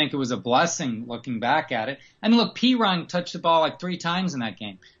season. They think it was a blessing looking back at it. And look, P. Ryan touched the ball like 3 times in that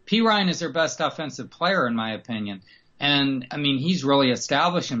game. P. Ryan is their best offensive player, in my opinion. And, I mean, he's really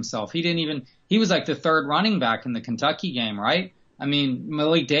established himself. He was like the third running back in the Kentucky game, right? I mean,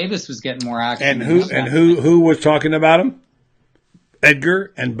 Malik Davis was getting more action. And who was talking about him?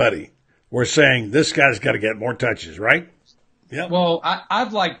 Edgar and Buddy were saying this guy's got to get more touches, right? Yeah. Well,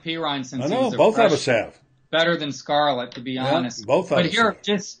 I've liked P. Ryan since he was a both freshman. of us have. Better than Scarlett, to be honest. Both of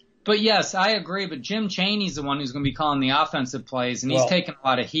us. But yes, I agree. But Jim Chaney's the one who's going to be calling the offensive plays, and he's taking a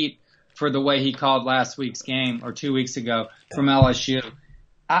lot of heat for the way he called last week's game or 2 weeks ago from LSU.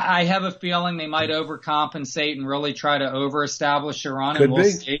 I have a feeling they might overcompensate and really try to overestablish a run, and we'll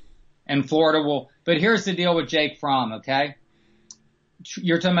see. And Florida will. But here's the deal with Jake Fromm, okay?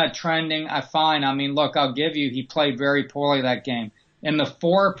 You're talking about trending. I mean, look, I'll give you, he played very poorly that game. In the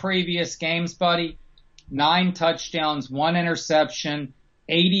 4 previous games, buddy, 9 touchdowns, 1 interception,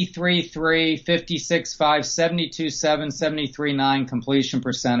 83-3, 56-5, 72-7, 73-9 completion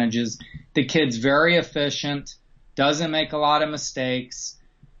percentages. The kid's very efficient, doesn't make a lot of mistakes.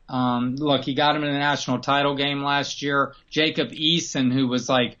 Look, he got him in the national title game last year. Jacob Eason, who was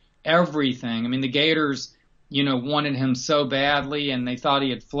like everything. I mean, the Gators, wanted him so badly, and they thought he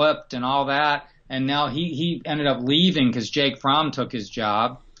had flipped and all that. And now he ended up leaving because Jake Fromm took his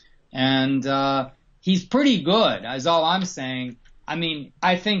job. And he's pretty good, is all I'm saying. I mean,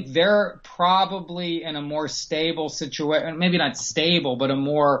 I think they're probably in a more stable situation, maybe not stable, but a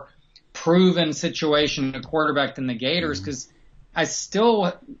more proven situation at quarterback than the Gators, because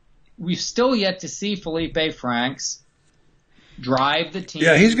we've still yet to see Felipe Franks drive the team.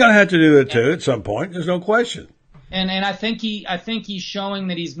 Yeah, he's going to have to do it too at some point. There's no question. And I think he's showing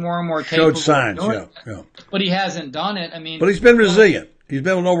that he's more and more capable. Showed signs, of doing it, but he hasn't done it. I mean, but he's been resilient. He's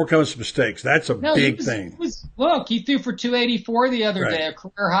been able to overcome some mistakes. That's a big thing. Look, he threw for 284 the other day, a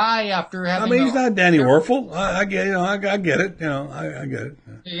career high after having. He's not Danny Werfel. I get, I get it. I get it.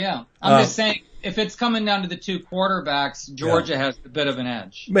 Yeah, I'm just saying, if it's coming down to the 2 quarterbacks, Georgia has a bit of an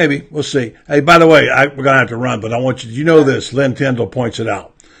edge. Maybe we'll see. Hey, by the way, we're gonna have to run, but I want you. You know this? Len Tyndall points it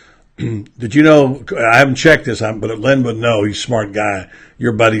out. Did you know? I haven't checked this, but Len would know. He's a smart guy.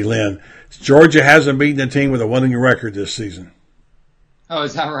 Your buddy Len. Georgia hasn't beaten a team with a winning record this season. Oh,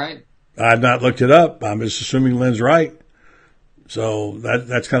 is that right? I've not looked it up. I'm just assuming Len's right. So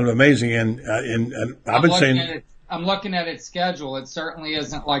that's kind of amazing. And I've been saying, I'm looking at its schedule. It certainly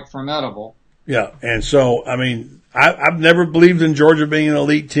isn't like formidable. Yeah, and so I've never believed in Georgia being an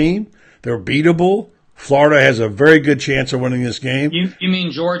elite team. They're beatable. Florida has a very good chance of winning this game. You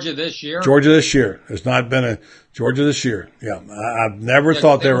mean Georgia this year? Georgia this year. It's not been a Georgia this year. Yeah, I've never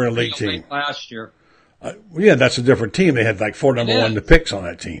thought they were an elite team. Last year. Yeah, that's a different team. They had like 4 number 1 picks on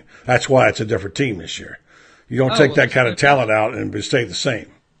that team. That's why it's a different team this year. You don't take that kind of talent out and stay the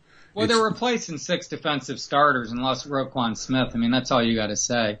same. Well, they're replacing 6 defensive starters and lost Roquan Smith. I mean, that's all you got to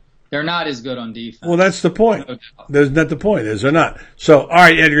say. They're not as good on defense. Well, that's the point. That's not the point, is they're not. So, all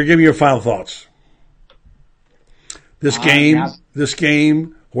right, Edgar, give me your final thoughts. This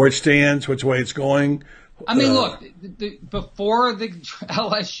game, where it stands, which way it's going. I mean, look, before the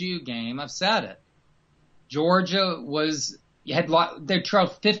LSU game, I've said it. Georgia they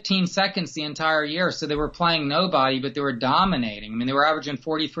trailed 15 seconds the entire year, so they were playing nobody, but they were dominating. I mean, they were averaging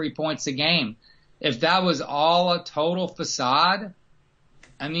 43 points a game. If that was all a total facade,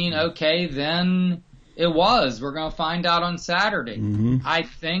 I mean, okay, then it was. We're going to find out on Saturday. Mm-hmm. I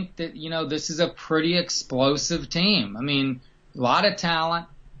think that, this is a pretty explosive team. I mean, a lot of talent.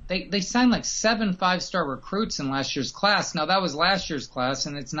 They signed like 7 5-star recruits in last year's class. Now, that was last year's class,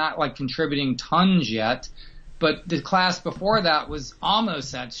 and it's not like contributing tons yet. But the class before that was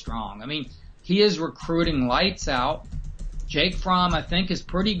almost that strong. I mean, he is recruiting lights out. Jake Fromm, I think, is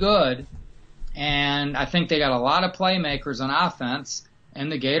pretty good. And I think they got a lot of playmakers on offense.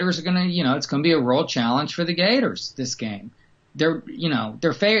 And the Gators are going to, it's going to be a real challenge for the Gators this game. they're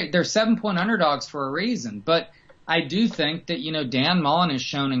 7-point underdogs for a reason. But I do think that, Dan Mullen has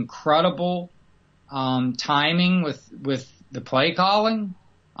shown incredible timing with the play calling.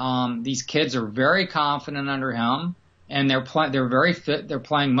 These kids are very confident under him, and they're very fit. They're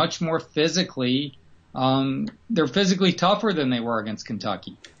playing much more physically. They're physically tougher than they were against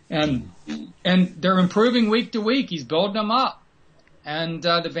Kentucky, and they're improving week to week. He's building them up, and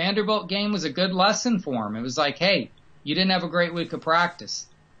the Vanderbilt game was a good lesson for him. It was like, hey, you didn't have a great week of practice,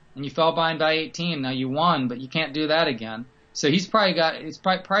 and you fell behind by 18. Now you won, but you can't do that again. So it's probably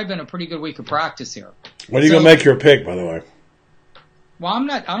been a pretty good week of practice here. When are you going to make your pick, by the way? Well,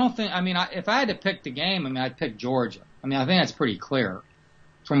 if I had to pick the game, I'd pick Georgia. I think that's pretty clear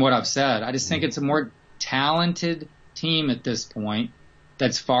from what I've said. I just think it's a more talented team at this point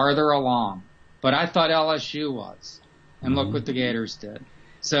that's farther along. But I thought LSU was. And look what the Gators did.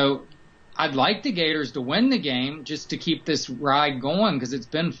 So I'd like the Gators to win the game just to keep this ride going because it's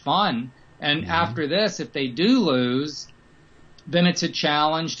been fun. And after this, if they do lose, then it's a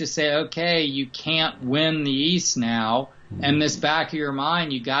challenge to say, okay, you can't win the East now. And this back of your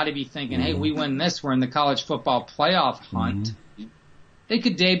mind, you got to be thinking, hey, we win this, we're in the college football playoff hunt. They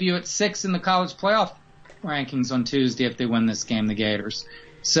could debut at 6 in the college playoff rankings on Tuesday if they win this game, the Gators.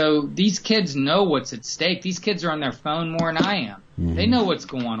 So these kids know what's at stake. These kids are on their phone more than I am. They know what's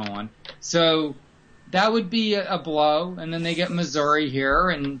going on. So that would be a blow. And then they get Missouri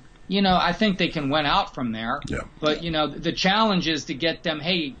here, and I think they can win out from there. Yeah. But, the challenge is to get them,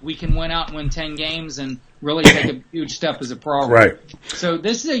 hey, we can win out and win 10 games and really take a huge step as a program. Right. So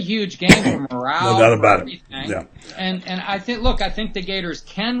this is a huge game for morale. No doubt about it. Yeah. And I think the Gators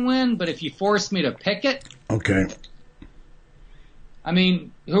can win, but if you force me to pick it. Okay.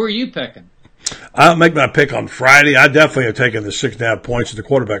 Who are you picking? I'll make my pick on Friday. I definitely have taken the 6.5 points in the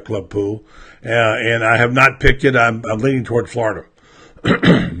quarterback club pool. And I have not picked it. I'm leaning toward Florida.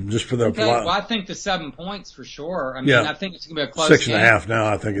 Just for the well, I think the 7 points for sure. I think it's going to be a close 6.5 now.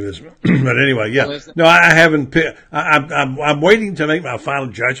 I think it is. But anyway, yeah. No, I haven't picked. I'm waiting to make my final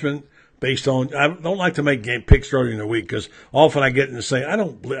judgment based on. I don't like to make game picks early in the week because often I get in and say I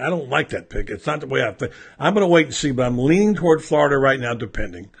don't like that pick. It's not the way I think. I'm going to wait and see, but I'm leaning toward Florida right now,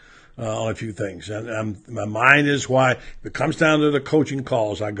 depending on a few things. And my mind is why if it comes down to the coaching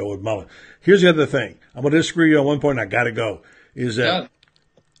calls, I go with Mullen. Here's the other thing. I'm going to disagree on one point. I got to go. Is that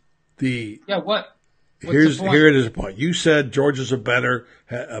what? Here it is a point. You said Georgia's a better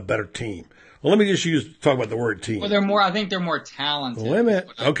team. Well, let me just talk about the word team. Well, I think they're more talented. Wait a minute.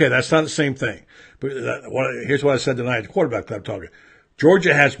 Okay, that's not the same thing. But here's what I said tonight at the quarterback club talking.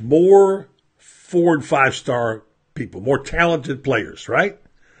 Georgia has more 4- and 5-star people, more talented players, right?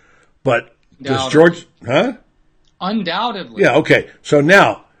 But does Georgia, Undoubtedly. Yeah, okay. So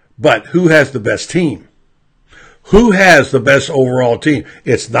now, but who has the best team? Who has the best overall team?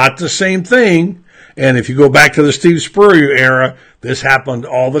 It's not the same thing. And if you go back to the Steve Spurrier era, this happened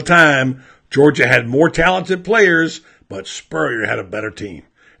all the time. Georgia had more talented players, but Spurrier had a better team.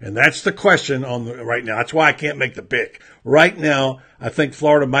 And that's the question right now. That's why I can't make the pick. Right now, I think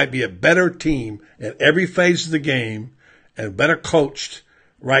Florida might be a better team at every phase of the game and better coached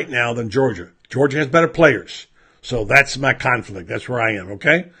right now than Georgia. Georgia has better players. So that's my conflict. That's where I am,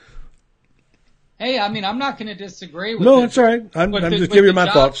 okay? Hey, I'm not going to disagree with No, it's all right. I'm just giving you my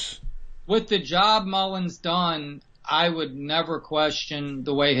thoughts. With the job Mullen's done, I would never question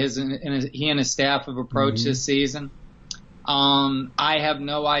the way he and his staff have approached this season. I have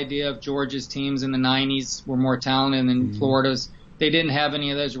no idea if Georgia's teams in the 90s were more talented than Florida's. They didn't have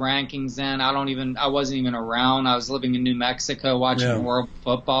any of those rankings then. I wasn't even around. I was living in New Mexico watching world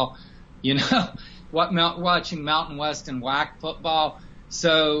football, watching Mountain West and WAC football.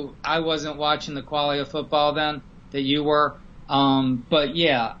 So I wasn't watching the quality of football then that you were. But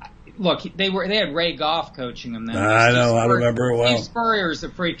yeah, look, they had Ray Goff coaching them then. I know, I remember it well. Steve Spurrier's a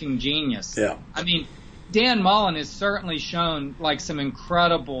freaking genius. Yeah. Dan Mullen has certainly shown some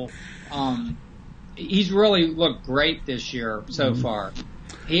incredible. He's really looked great this year so far.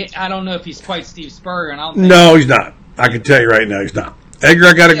 I don't know if he's quite Steve Spurrier, and I don't think No, he's not. I can tell you right now, he's not. Edgar,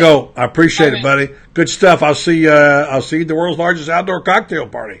 I got to go. I appreciate it, buddy. Good stuff. I'll see you at the world's largest outdoor cocktail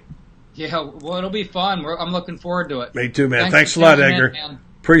party. Yeah, well, it'll be fun. I'm looking forward to it. Me too, man. Thanks a lot, Edgar.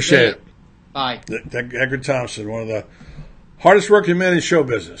 Appreciate it. Bye. Edgar Thompson, one of the hardest working men in show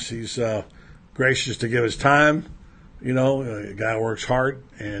business. He's gracious to give his time. A guy works hard,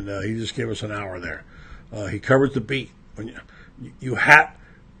 and he just gave us an hour there. He covers the beat. When you have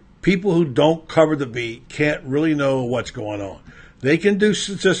people who don't cover the beat can't really know what's going on. They can do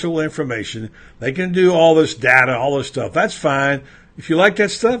statistical information. They can do all this data, all this stuff. That's fine. If you like that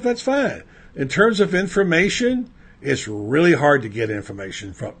stuff, that's fine. In terms of information it's really hard to get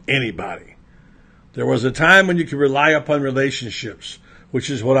information from anybody. There was a time when you could rely upon relationships, which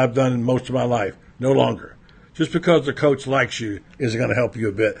is what I've done in most of my life. No longer. Just because the coach likes you isn't going to help you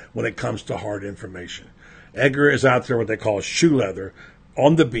a bit when it comes to hard information. Edgar is out there what they call shoe leather,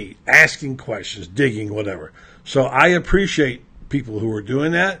 on the beat, asking questions, digging, whatever. So I appreciate people who are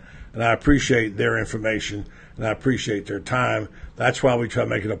doing that, and I appreciate their information, and I appreciate their time. That's why we try to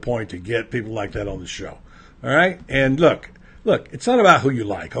make it a point to get people like that on the show. All right? And look, it's not about who you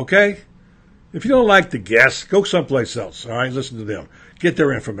like, okay? If you don't like the guests, go someplace else, all right? Listen to them. Get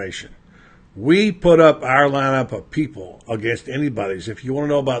their information. We put up our lineup of people against anybody's. If you want to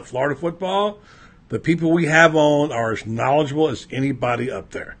know about Florida football, the people we have on are as knowledgeable as anybody up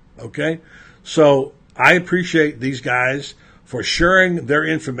there, okay? So I appreciate these guys for sharing their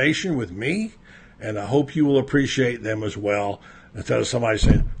information with me, and I hope you will appreciate them as well. Instead of somebody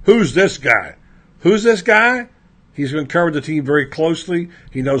saying, who's this guy? Who's this guy? He's been covering the team very closely.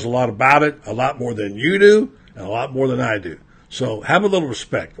 He knows a lot about it, a lot more than you do, and a lot more than I do. So have a little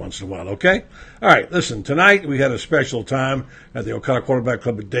respect once in a while, okay? All right, listen, tonight we had a special time at the Ocala Quarterback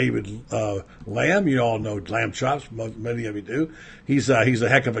Club with David Lamm. You all know Lamb Chops, many of you do. He's a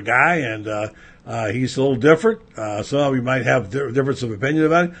heck of a guy, and he's a little different. Some of you might have difference of opinion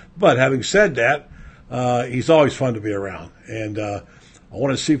about it, but having said that, he's always fun to be around. And I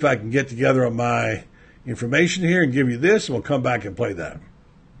want to see if I can get together on my information here and give you this, and we'll come back and play that.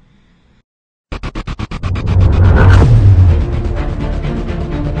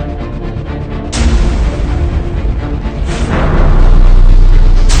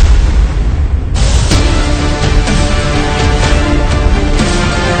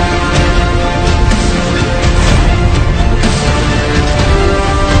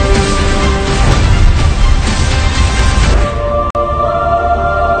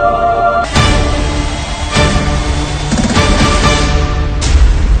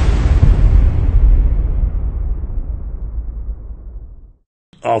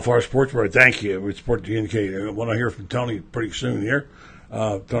 All for Sports Bar, thank you. We support the NK. I want to hear from Tony pretty soon here.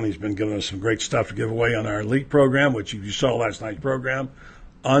 Tony's been giving us some great stuff to give away on our Elite program, which you saw last night's program.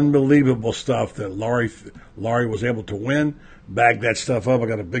 Unbelievable stuff that Laurie was able to win. Bagged that stuff up. I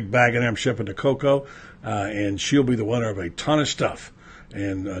got a big bag in there I'm shipping to Coco, and she'll be the winner of a ton of stuff.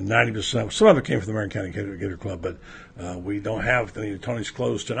 And 90%, some of it came from the Marion County Gator Club, but we don't have any of Tony's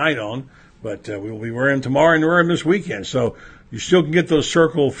clothes tonight on, but we will be wearing them tomorrow and wearing them this weekend. So you still can get those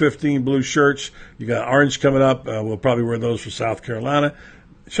Circle 15 blue shirts. You got orange coming up. We'll probably wear those for South Carolina.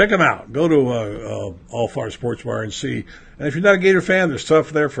 Check them out. Go to All Far Sports Bar and see. And if you're not a Gator fan, there's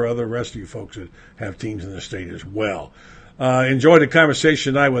stuff there for other rest of you folks that have teams in the state as well. Enjoyed the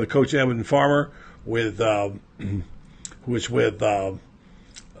conversation tonight with Coach Edwin Farmer, who was with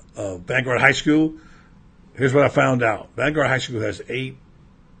Vanguard High School. Here's what I found out. Vanguard High School has 8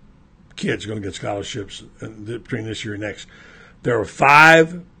 kids going to get scholarships between this year and next. There are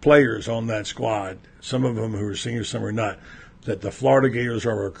 5 players on that squad, some of them who are seniors, some are not, that the Florida Gators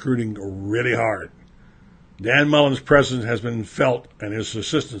are recruiting really hard. Dan Mullen's presence has been felt, and his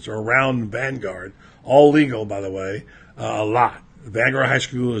assistants are around Vanguard, all legal, by the way, a lot. Vanguard High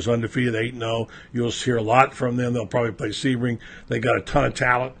School is undefeated, 8-0. You'll hear a lot from them. They'll probably play Sebring. They got a ton of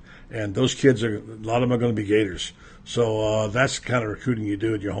talent, and those kids, a lot of them are going to be Gators. So that's the kind of recruiting you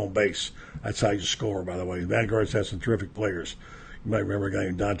do at your home base. That's how you score, by the way. Vanguard's had some terrific players. You might remember a guy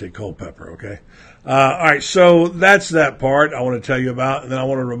named Dante Culpepper, okay? All right, so that's that part I want to tell you about. And then I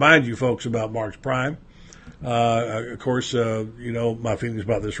want to remind you folks about Mark's Prime. Of course, you know my feelings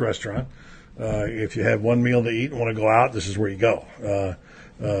about this restaurant. If you have one meal to eat and want to go out, this is where you go.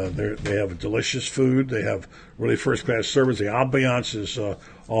 They have delicious food. They have really first-class service. The ambiance is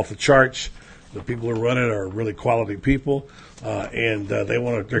off the charts. The people who run it are really quality people, and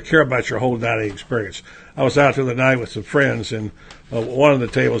they care about your whole dining experience. I was out the other night with some friends, and one of the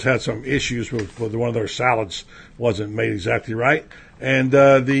tables had some issues with one of their salads wasn't made exactly right. And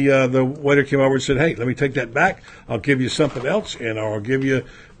the waiter came over and said, "Hey, let me take that back. I'll give you something else, and I'll give you."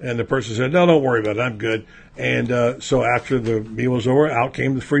 And the person said, "No, don't worry about it. I'm good." And so after the meal was over, out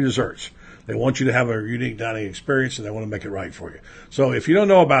came the free desserts. They want you to have a unique dining experience, and they want to make it right for you. So if you don't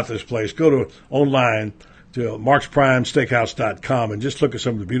know about this place, go to online to marksprimesteakhouse.com and just look at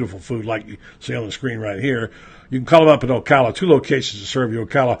some of the beautiful food like you see on the screen right here. You can call them up in Ocala, 2 locations to serve you.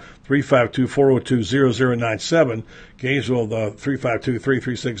 Ocala, 352-402-0097. Gainesville,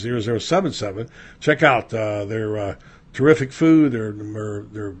 352-336-0077. Check out their terrific food, their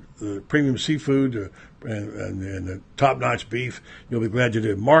premium seafood, and the top-notch beef. You'll be glad you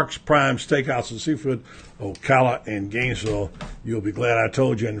did. Mark's Prime Steakhouse and Seafood, Ocala and Gainesville. You'll be glad I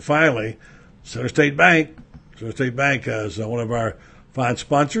told you. And finally, Center State Bank, Georgia State Bank is one of our fine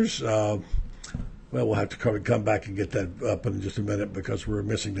sponsors. Well, we'll have to come back and get that up in just a minute because we're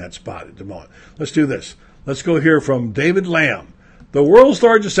missing that spot at the moment. Let's do this. Let's go hear from David Lamm, the world's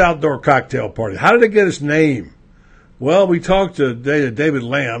largest outdoor cocktail party. How did it get its name? Well, we talked to David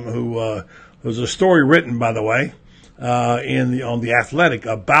Lamm, who was a story written, by the way, on The Athletic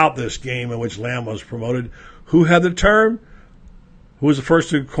about this game in which Lamm was promoted. Who had the term? Who was the first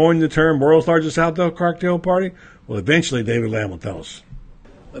to coin the term world's largest outdoor cocktail party? Well, eventually David Lamm will tell us.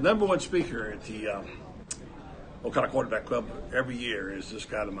 The number one speaker at the Ocala Quarterback Club every year is this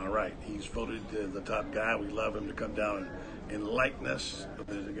guy to my right. He's voted the top guy. We love him to come down and enlighten us,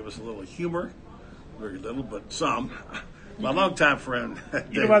 to give us a little humor. Very little, but some. My longtime friend.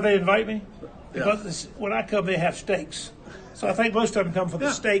 You know why they invite me? Because when I come, they have steaks. So I think most of them come for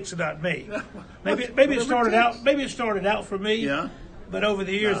the steaks and not me. Maybe it started out. Maybe it started out for me. Yeah. But over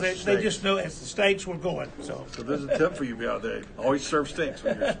the years, they just know as the steaks were going. So there's a tip for you out there. Always serve steaks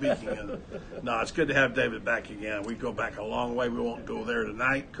when you're speaking. And, no, it's good to have David back again. We go back a long way. We won't go there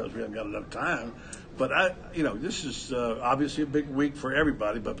tonight because we haven't got enough time. But this is obviously a big week for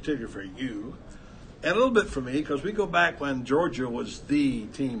everybody, but particularly for you, and a little bit for me because we go back when Georgia was the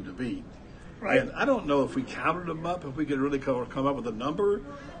team to beat. Right. And I don't know if we counted them up, if we could really come up with a number,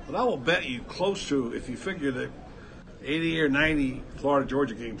 but I will bet you close to, if you figure that 80 or 90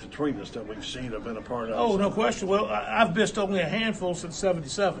 Florida-Georgia games between us that we've seen have been a part of. Oh, no question. Well, I've missed only a handful since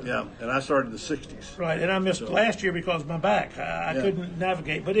 77. Yeah, and I started in the 60s. Right, and I missed last year because of my back. I couldn't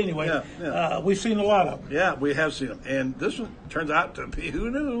navigate. But anyway, we've seen a lot of them. Yeah, we have seen them. And this one turns out to be,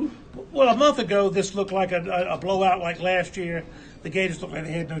 who knew? Well, a month ago, this looked like a blowout like last year. The Gators looked like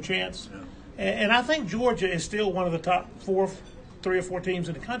they had no chance. Yeah. And I think Georgia is still one of the top 3 or 4 teams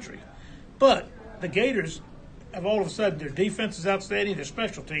in the country. But the Gators have all of a sudden, their defense is outstanding. Their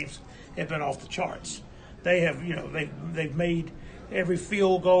special teams have been off the charts. They have, they've made every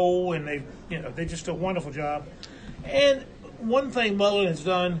field goal, and they just do a wonderful job. And one thing Mullen has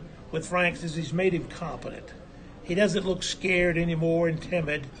done with Franks is he's made him competent. He doesn't look scared anymore and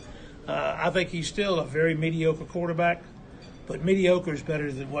timid. I think he's still a very mediocre quarterback, but mediocre is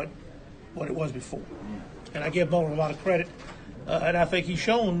better than what it was before. And I give Mullen a lot of credit, and I think he's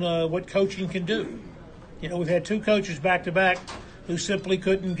shown what coaching can do. We've had 2 coaches back-to-back who simply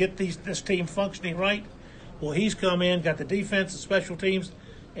couldn't get this team functioning right. Well, he's come in, got the defense and special teams,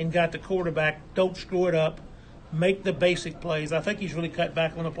 and got the quarterback. Don't screw it up. Make the basic plays. I think he's really cut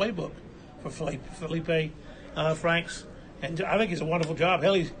back on the playbook for Felipe Franks. And I think he's a wonderful job.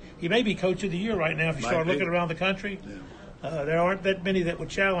 Hell, he may be coach of the year right now if you start looking around the country. Yeah. There aren't that many that would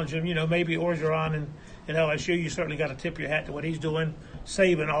challenge him. Maybe Orgeron and LSU. You certainly got to tip your hat to what he's doing.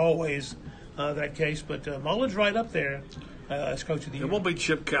 Saban always that case. But Mullen's right up there as coach of the year. It won't be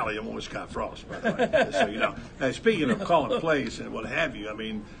Chip Kelly. It won't be Scott Frost, by the way. So, Now, speaking of calling plays and what have you,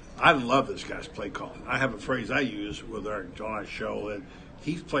 I love this guy's play calling. I have a phrase I use with our show, and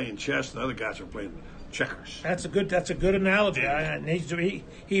he's playing chess, and the other guys are playing checkers. That's a good analogy.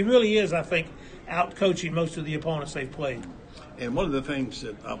 He really is, I think, out coaching most of the opponents they've played. And one of the things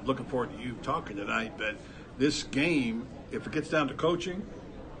that I'm looking forward to you talking tonight, but this game, if it gets down to coaching,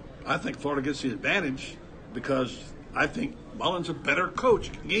 I think Florida gets the advantage because I think Mullen's a better coach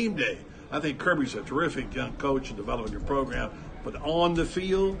game day. I think Kirby's a terrific young coach in developing your program. But on the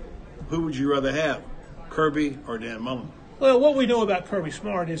field, who would you rather have, Kirby or Dan Mullen? Well, what we know about Kirby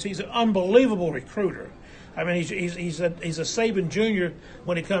Smart is he's an unbelievable recruiter. He's a Saban Jr.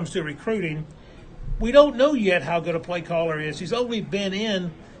 when it comes to recruiting. We don't know yet how good a play caller is. He's only been a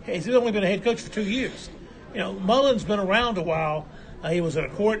head coach for 2 years. Mullen's been around a while. He was a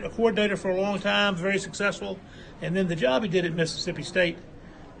coordinator for a long time, very successful. And then the job he did at Mississippi State,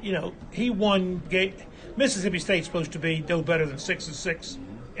 he won. Mississippi State's supposed to be no better than 6-6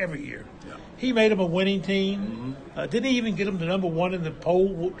 every year. Yeah. He made them a winning team. Mm-hmm. Didn't he even get them to number 1 in the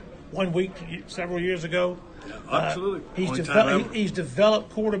poll 1 week several years ago? Yeah, absolutely. He's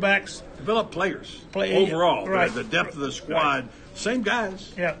developed quarterbacks. Developed players overall. Right. The depth of the squad, right. Same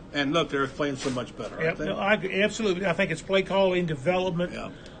guys. Yeah. And look, they're playing so much better. Yeah. No, absolutely. I think it's play calling, development. Yeah.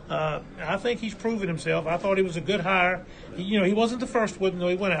 I think he's proven himself. I thought he was a good hire. He wasn't the first one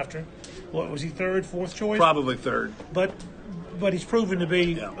he went after. What was he, 3rd, 4th choice? Probably 3rd. But he's proven to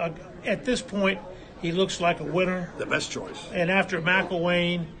be at this point. He looks like a winner. The best choice. And after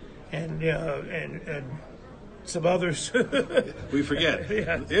McElwain and some others, we forget.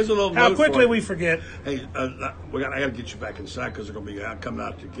 Yeah. Here's a little. How quickly we forget. Hey, I got to get you back inside because they're going to be coming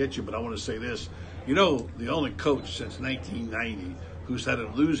out to get you. But I want to say this: the only coach since 1990 who's had a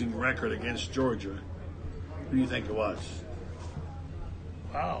losing record against Georgia. Who do you think it was?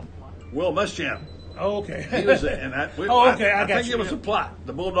 Wow. Will Muschamp. Oh, okay. He was, and I think it was a plot.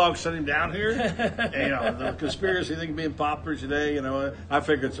 The Bulldogs sent him down here. And, the conspiracy thing being popular today, I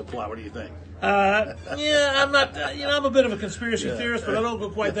figure it's a plot. What do you think? I'm not. I'm a bit of a conspiracy theorist, but I don't go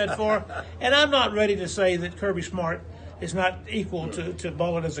quite that far. And I'm not ready to say that Kirby Smart is not equal to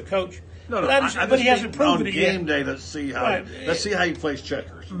Mullen as a coach. No, but he hasn't proven it yet. On game day, let's see how he plays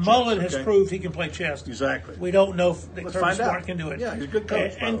checkers. Mullen has proved he can play chess. Exactly. We don't know if Kirby Smart can do it. Yeah, he's a good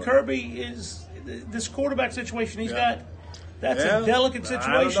coach. And Kirby is this quarterback situation he's got. That's a delicate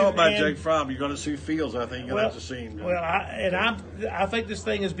situation. I don't know about Jake Fromm. You're going to see Fields. I think you're going to have to see him. Well, I think this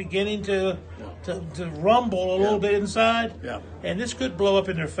thing is beginning to rumble a little bit inside. Yeah. And this could blow up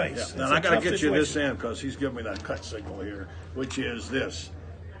in their face. Yeah. Now I got to get you this in because he's giving me that cut signal here, which is this.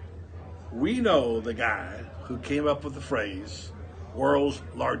 We know the guy who came up with the phrase "world's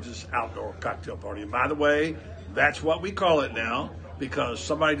largest outdoor cocktail party." And by the way, that's what we call it now, because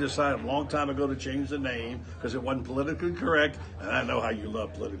somebody decided a long time ago to change the name because it wasn't politically correct. And I know how you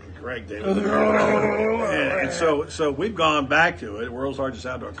love politically correct, David. and so we've gone back to it, world's largest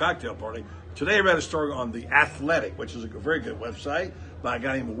outdoor cocktail party. Today I read a story on The Athletic, which is a very good website, by a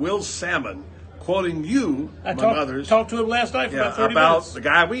guy named Will Salmon, quoting you, among others. Talked to him last night for about 30 minutes. The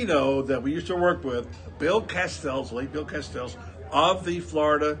guy we know that we used to work with, Bill Castells, late Bill Castells, of the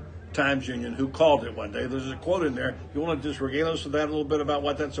Florida Times Union, who called it one day. There's a quote in there. You want to just regale us with that a little bit about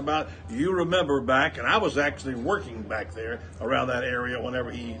what that's about? You remember back, and I was actually working back there around that area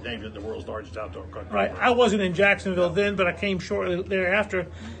whenever he named it the world's largest outdoor country. Right. I wasn't in Jacksonville then, but I came shortly thereafter.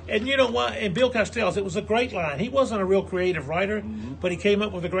 And you know what? And Bill Castells, it was a great line. He wasn't a real creative writer, but he came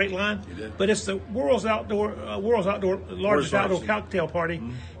up with a great line. He did. But it's the world's largest outdoor cocktail party.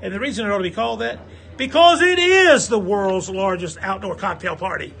 And the reason it ought to be called that, because it is the world's largest outdoor cocktail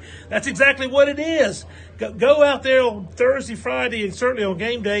party. That's exactly what it is. Go out there on Thursday, Friday, and certainly on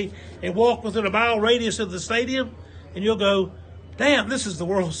game day and walk within a mile radius of the stadium, and you'll go, damn, this is the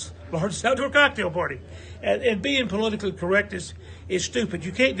world's largest outdoor cocktail party. And being politically correct is stupid.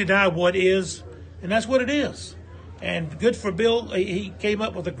 You can't deny what is, and that's what it is. And good for Bill. He came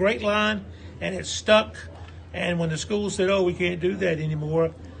up with a great line, and it stuck. And when the school said, oh, we can't do that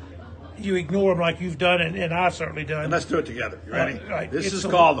anymore, you ignore them like you've done, and I've certainly done. And let's do it together. You ready? Right. This is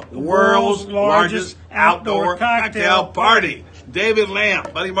called the world's largest outdoor cocktail party. David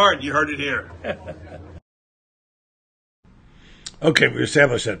Lamm, Buddy Martin, you heard it here. Okay, we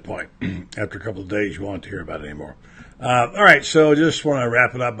established that point. After a couple of days, you won't hear about it anymore. All right, so just want to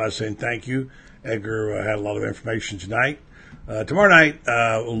wrap it up by saying thank you. Edgar had a lot of information tonight. Tomorrow night,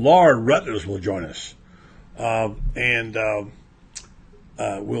 Laura Rutledge will join us.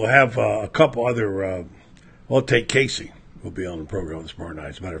 We'll have a couple other, Tate Casey will be on the program tomorrow night,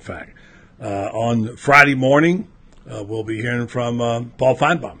 as a matter of fact. On Friday morning, we'll be hearing from Paul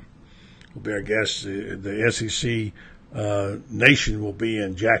Feinbaum. Will be our guest. The SEC Nation will be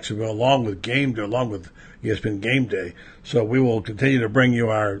in Jacksonville along with ESPN Game Day. So we will continue to bring you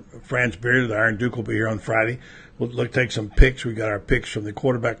our Franz Beard. The Iron Duke will be here on Friday. We'll take some picks. We got our picks from the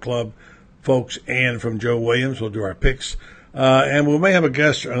Quarterback Club folks and from Joe Williams. We'll do our picks. And we may have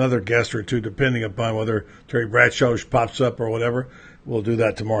another guest or two, depending upon whether Terry Bradshaw pops up or whatever. We'll do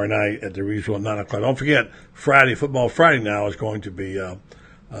that tomorrow night at the usual 9 o'clock. Don't forget, Football Friday now is going to be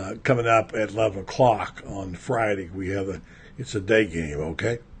coming up at 11 o'clock on Friday. It's a day game,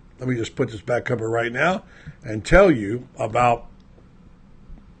 okay? Let me just put this back cover right now and tell you about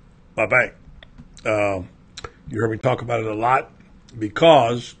my bank. You heard me talk about it a lot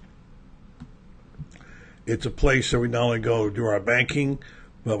because it's a place that we not only go do our banking,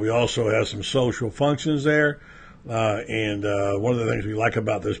 but we also have some social functions there. And one of the things we like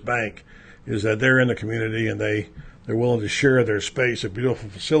about this bank is that they're in the community and they're willing to share their space, a beautiful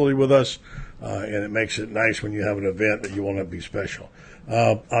facility with us, and it makes it nice when you have an event that you want to be special.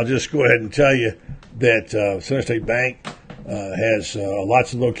 I'll just go ahead and tell you that Center State Bank has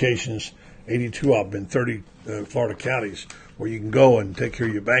lots of locations, 82 of them in 30 Florida counties, where you can go and take care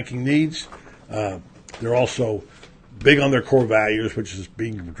of your banking needs. They're also big on their core values, which is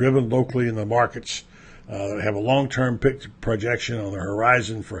being driven locally in the markets. They have a long-term projection on their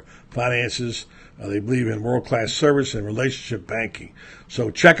horizon for finances. They believe in world-class service and relationship banking. So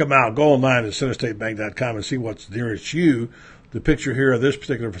check them out. Go online at centerstatebank.com and see what's nearest you. The picture here of this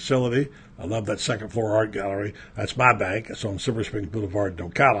particular facility, I love that second-floor art gallery. That's my bank. It's on Silver Springs Boulevard in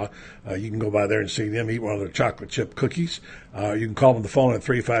Ocala. You can go by there and see them, eat one of their chocolate chip cookies. You can call them on the phone at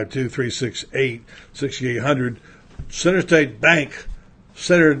 352-368-6800. Center State Bank,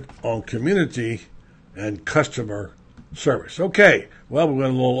 centered on community and customer service. Okay, well, we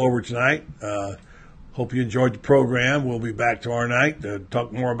went a little over tonight. Hope you enjoyed the program. We'll be back tomorrow night to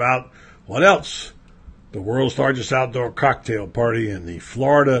talk more about what else the world's largest outdoor cocktail party, and the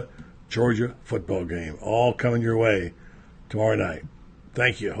Florida-Georgia football game, all coming your way tomorrow night.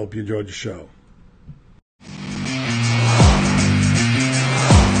 Thank you. Hope you enjoyed the show.